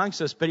here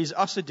amongst us, but He's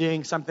also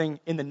doing something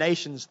in the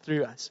nations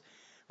through us,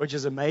 which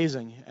is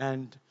amazing.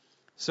 And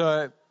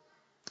so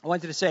I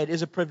wanted to say it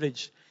is a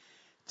privilege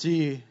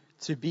to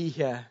be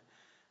here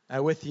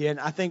with you. And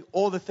I think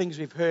all the things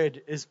we've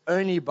heard is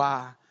only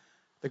by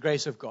the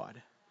grace of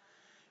God.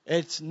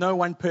 It's no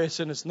one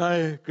person, it's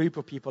no group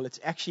of people. It's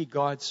actually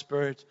God's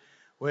Spirit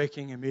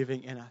working and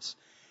moving in us.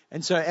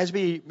 And so as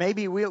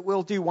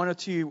we'll do one or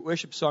two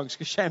worship songs,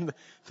 because shame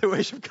the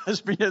worship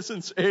guy's been here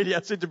since early. I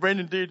said to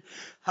Brendan, dude,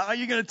 how are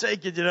you going to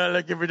take it,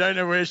 if we don't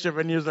have worship?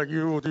 And he was like,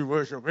 you will do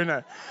worship,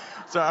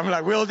 So I'm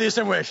like, we'll do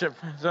some worship.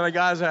 So the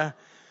guys are...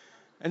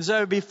 And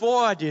so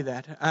before I do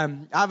that,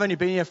 I've only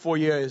been here 4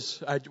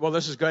 years.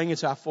 This is going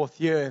into our 4th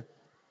year.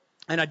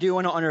 And I do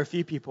want to honor a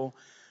few people.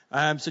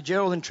 So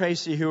Gerald and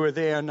Tracy, who were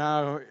there, are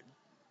now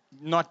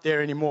not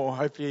there anymore.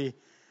 Hopefully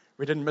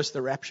we didn't miss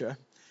the rapture.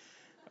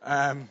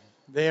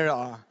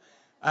 There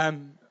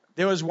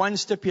was one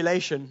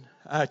stipulation,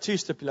 2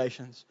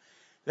 stipulations,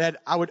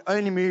 that I would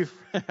only move,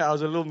 I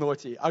was a little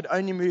naughty, I would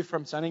only move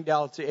from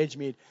Sunningdale to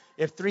Edgemead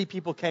if 3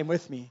 people came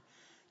with me.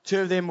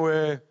 2 of them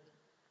were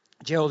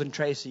Gerald and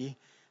Tracy,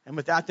 and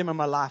without them in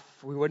my life,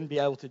 we wouldn't be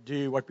able to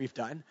do what we've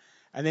done.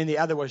 And then the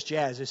other was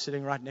Jazz, who's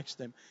sitting right next to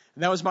them.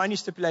 And that was my only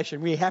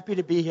stipulation. We're happy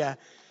to be here.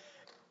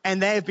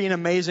 And they have been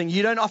amazing.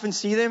 You don't often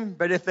see them,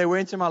 but if they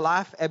weren't in my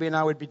life, Abby and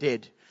I would be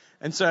dead.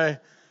 And so,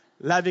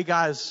 love you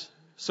guys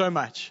so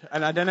much.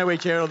 And I don't know where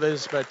Gerald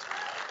is, but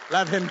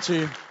love him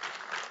too.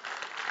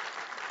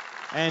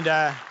 And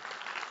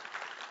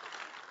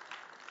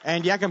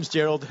here comes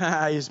Gerald.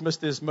 He's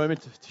missed his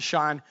moment to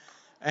shine.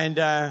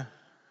 And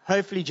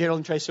hopefully Gerald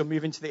and Tracy will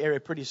move into the area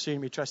pretty soon.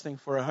 We're trusting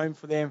for a home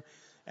for them.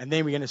 And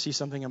then we're going to see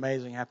something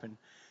amazing happen.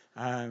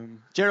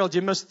 Gerald,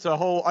 you missed the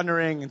whole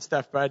honoring and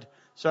stuff, bud.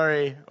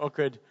 Sorry,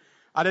 awkward.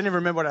 I don't even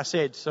remember what I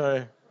said,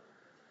 so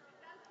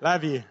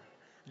love you.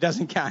 It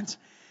doesn't count.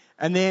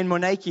 And then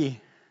Monaki,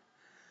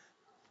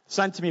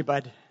 son to me,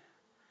 bud.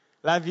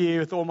 Love you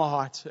with all my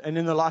heart. And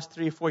in the last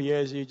 3 or 4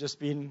 years, you're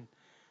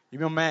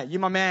my man.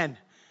 You're my man.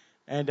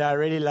 And I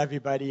really love you,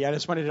 buddy. I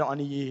just wanted to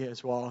honor you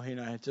as well.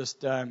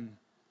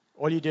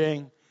 All you're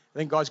doing. I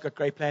think God's got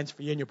great plans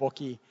for you and your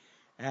bokkie.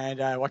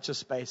 And watch your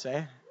space,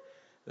 eh?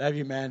 Love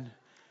you, man.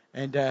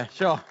 And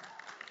sure.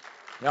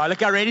 Yeah, look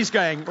how Reddy's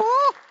going. Woo!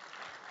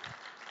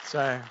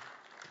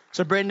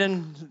 So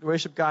Brendan,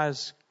 worship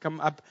guys,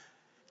 come up.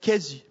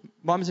 Kids,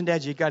 moms and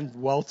dads, you've done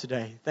well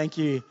today. Thank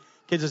you.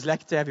 Kids, it's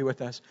lucky to have you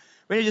with us.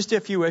 We're going to just do a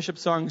few worship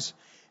songs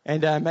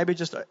and maybe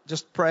just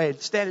pray.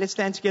 Let's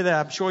stand together.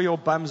 I'm sure your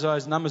bums are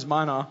as numb as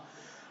mine are.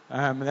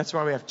 And that's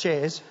why we have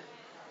chairs.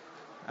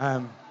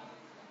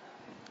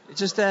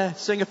 Just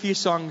sing a few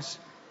songs.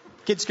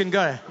 Kids can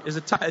go. Is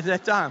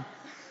that time?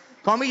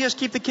 Can't we just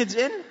keep the kids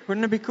in?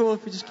 Wouldn't it be cool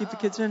if we just keep the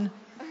kids in?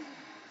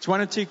 It's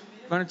one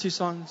or two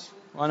songs.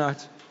 Why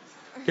not?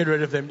 Get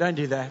rid of them. Don't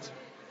do that.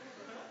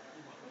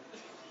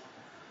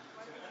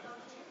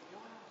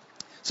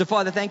 So,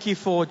 Father, thank you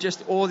for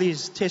just all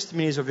these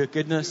testimonies of your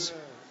goodness,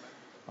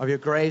 of your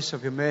grace,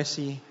 of your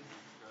mercy.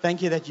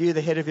 Thank you that you're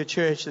the head of your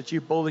church, that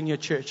you're building your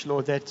church,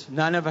 Lord, that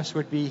none of us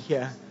would be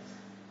here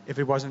if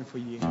it wasn't for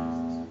you.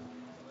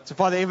 So,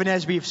 Father, even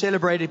as we've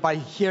celebrated by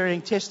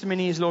hearing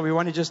testimonies, Lord, we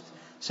want to just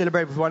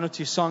celebrate with one or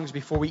two songs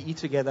before we eat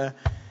together.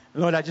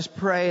 Lord, I just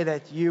pray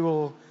that you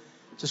will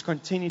just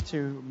continue to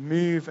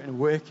move and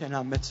work in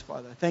our midst,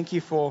 Father. Thank you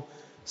for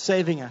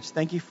saving us.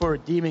 Thank you for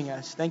redeeming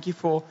us. Thank you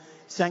for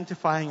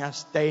sanctifying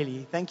us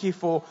daily. Thank you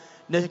for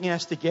knitting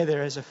us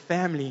together as a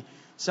family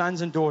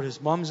sons and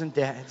daughters, moms and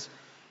dads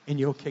in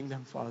your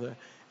kingdom, Father.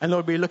 And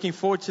Lord, we're looking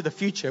forward to the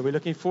future. We're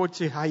looking forward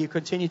to how you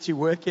continue to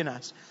work in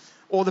us.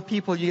 All the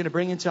people you're going to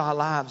bring into our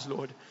lives,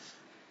 Lord.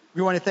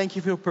 We want to thank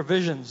you for your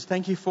provisions.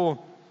 Thank you for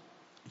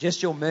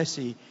just your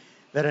mercy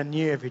that are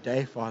new every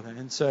day, Father.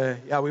 And so,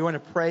 we want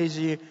to praise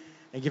you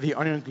and give you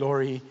honor and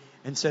glory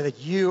and say that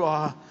you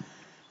are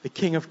the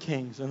King of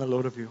Kings and the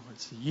Lord of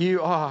Lords.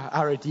 You are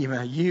our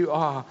Redeemer. You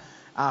are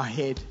our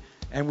head.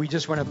 And we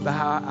just want to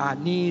bow our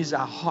knees,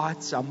 our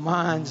hearts, our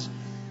minds,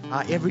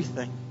 our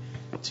everything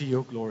to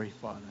your glory,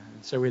 Father.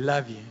 And so we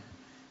love you.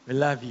 We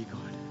love you,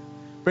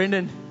 God.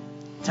 Brendan,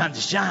 time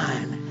to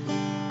shine.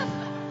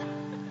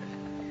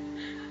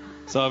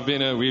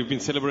 So we've been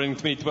celebrating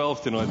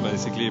 2012 tonight,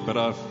 basically, but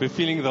I've been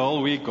feeling the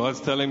whole week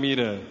God's telling me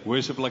to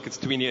worship like it's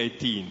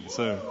 2018.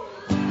 So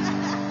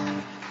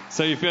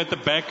if you're at the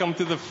back, come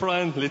to the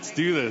front. Let's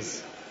do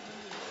this.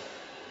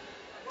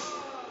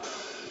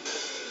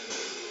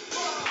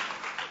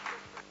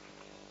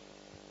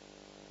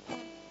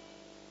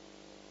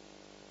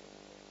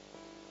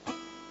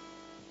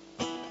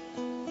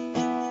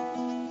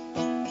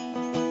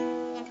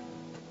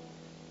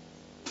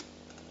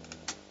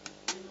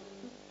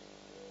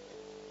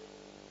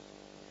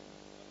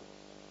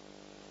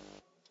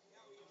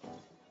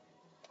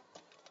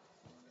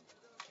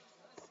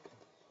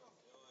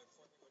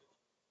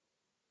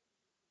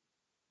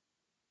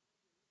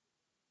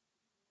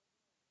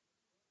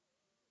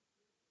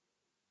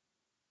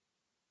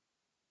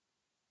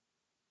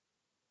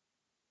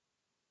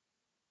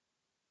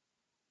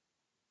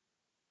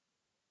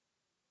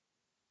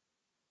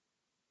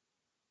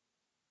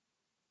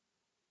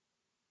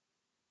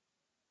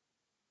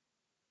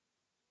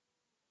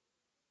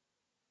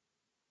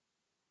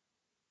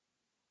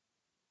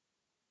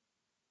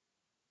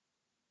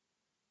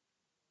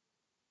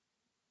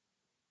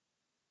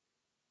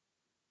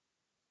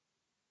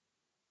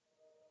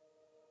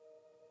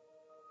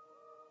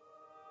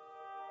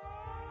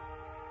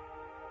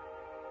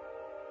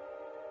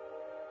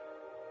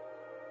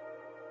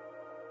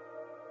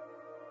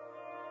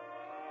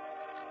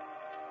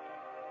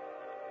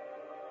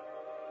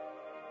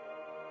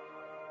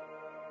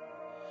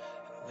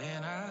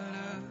 When I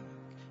look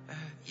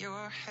at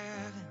your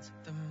heavens,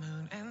 the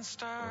moon and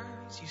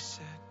stars you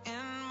set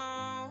in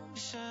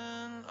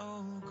motion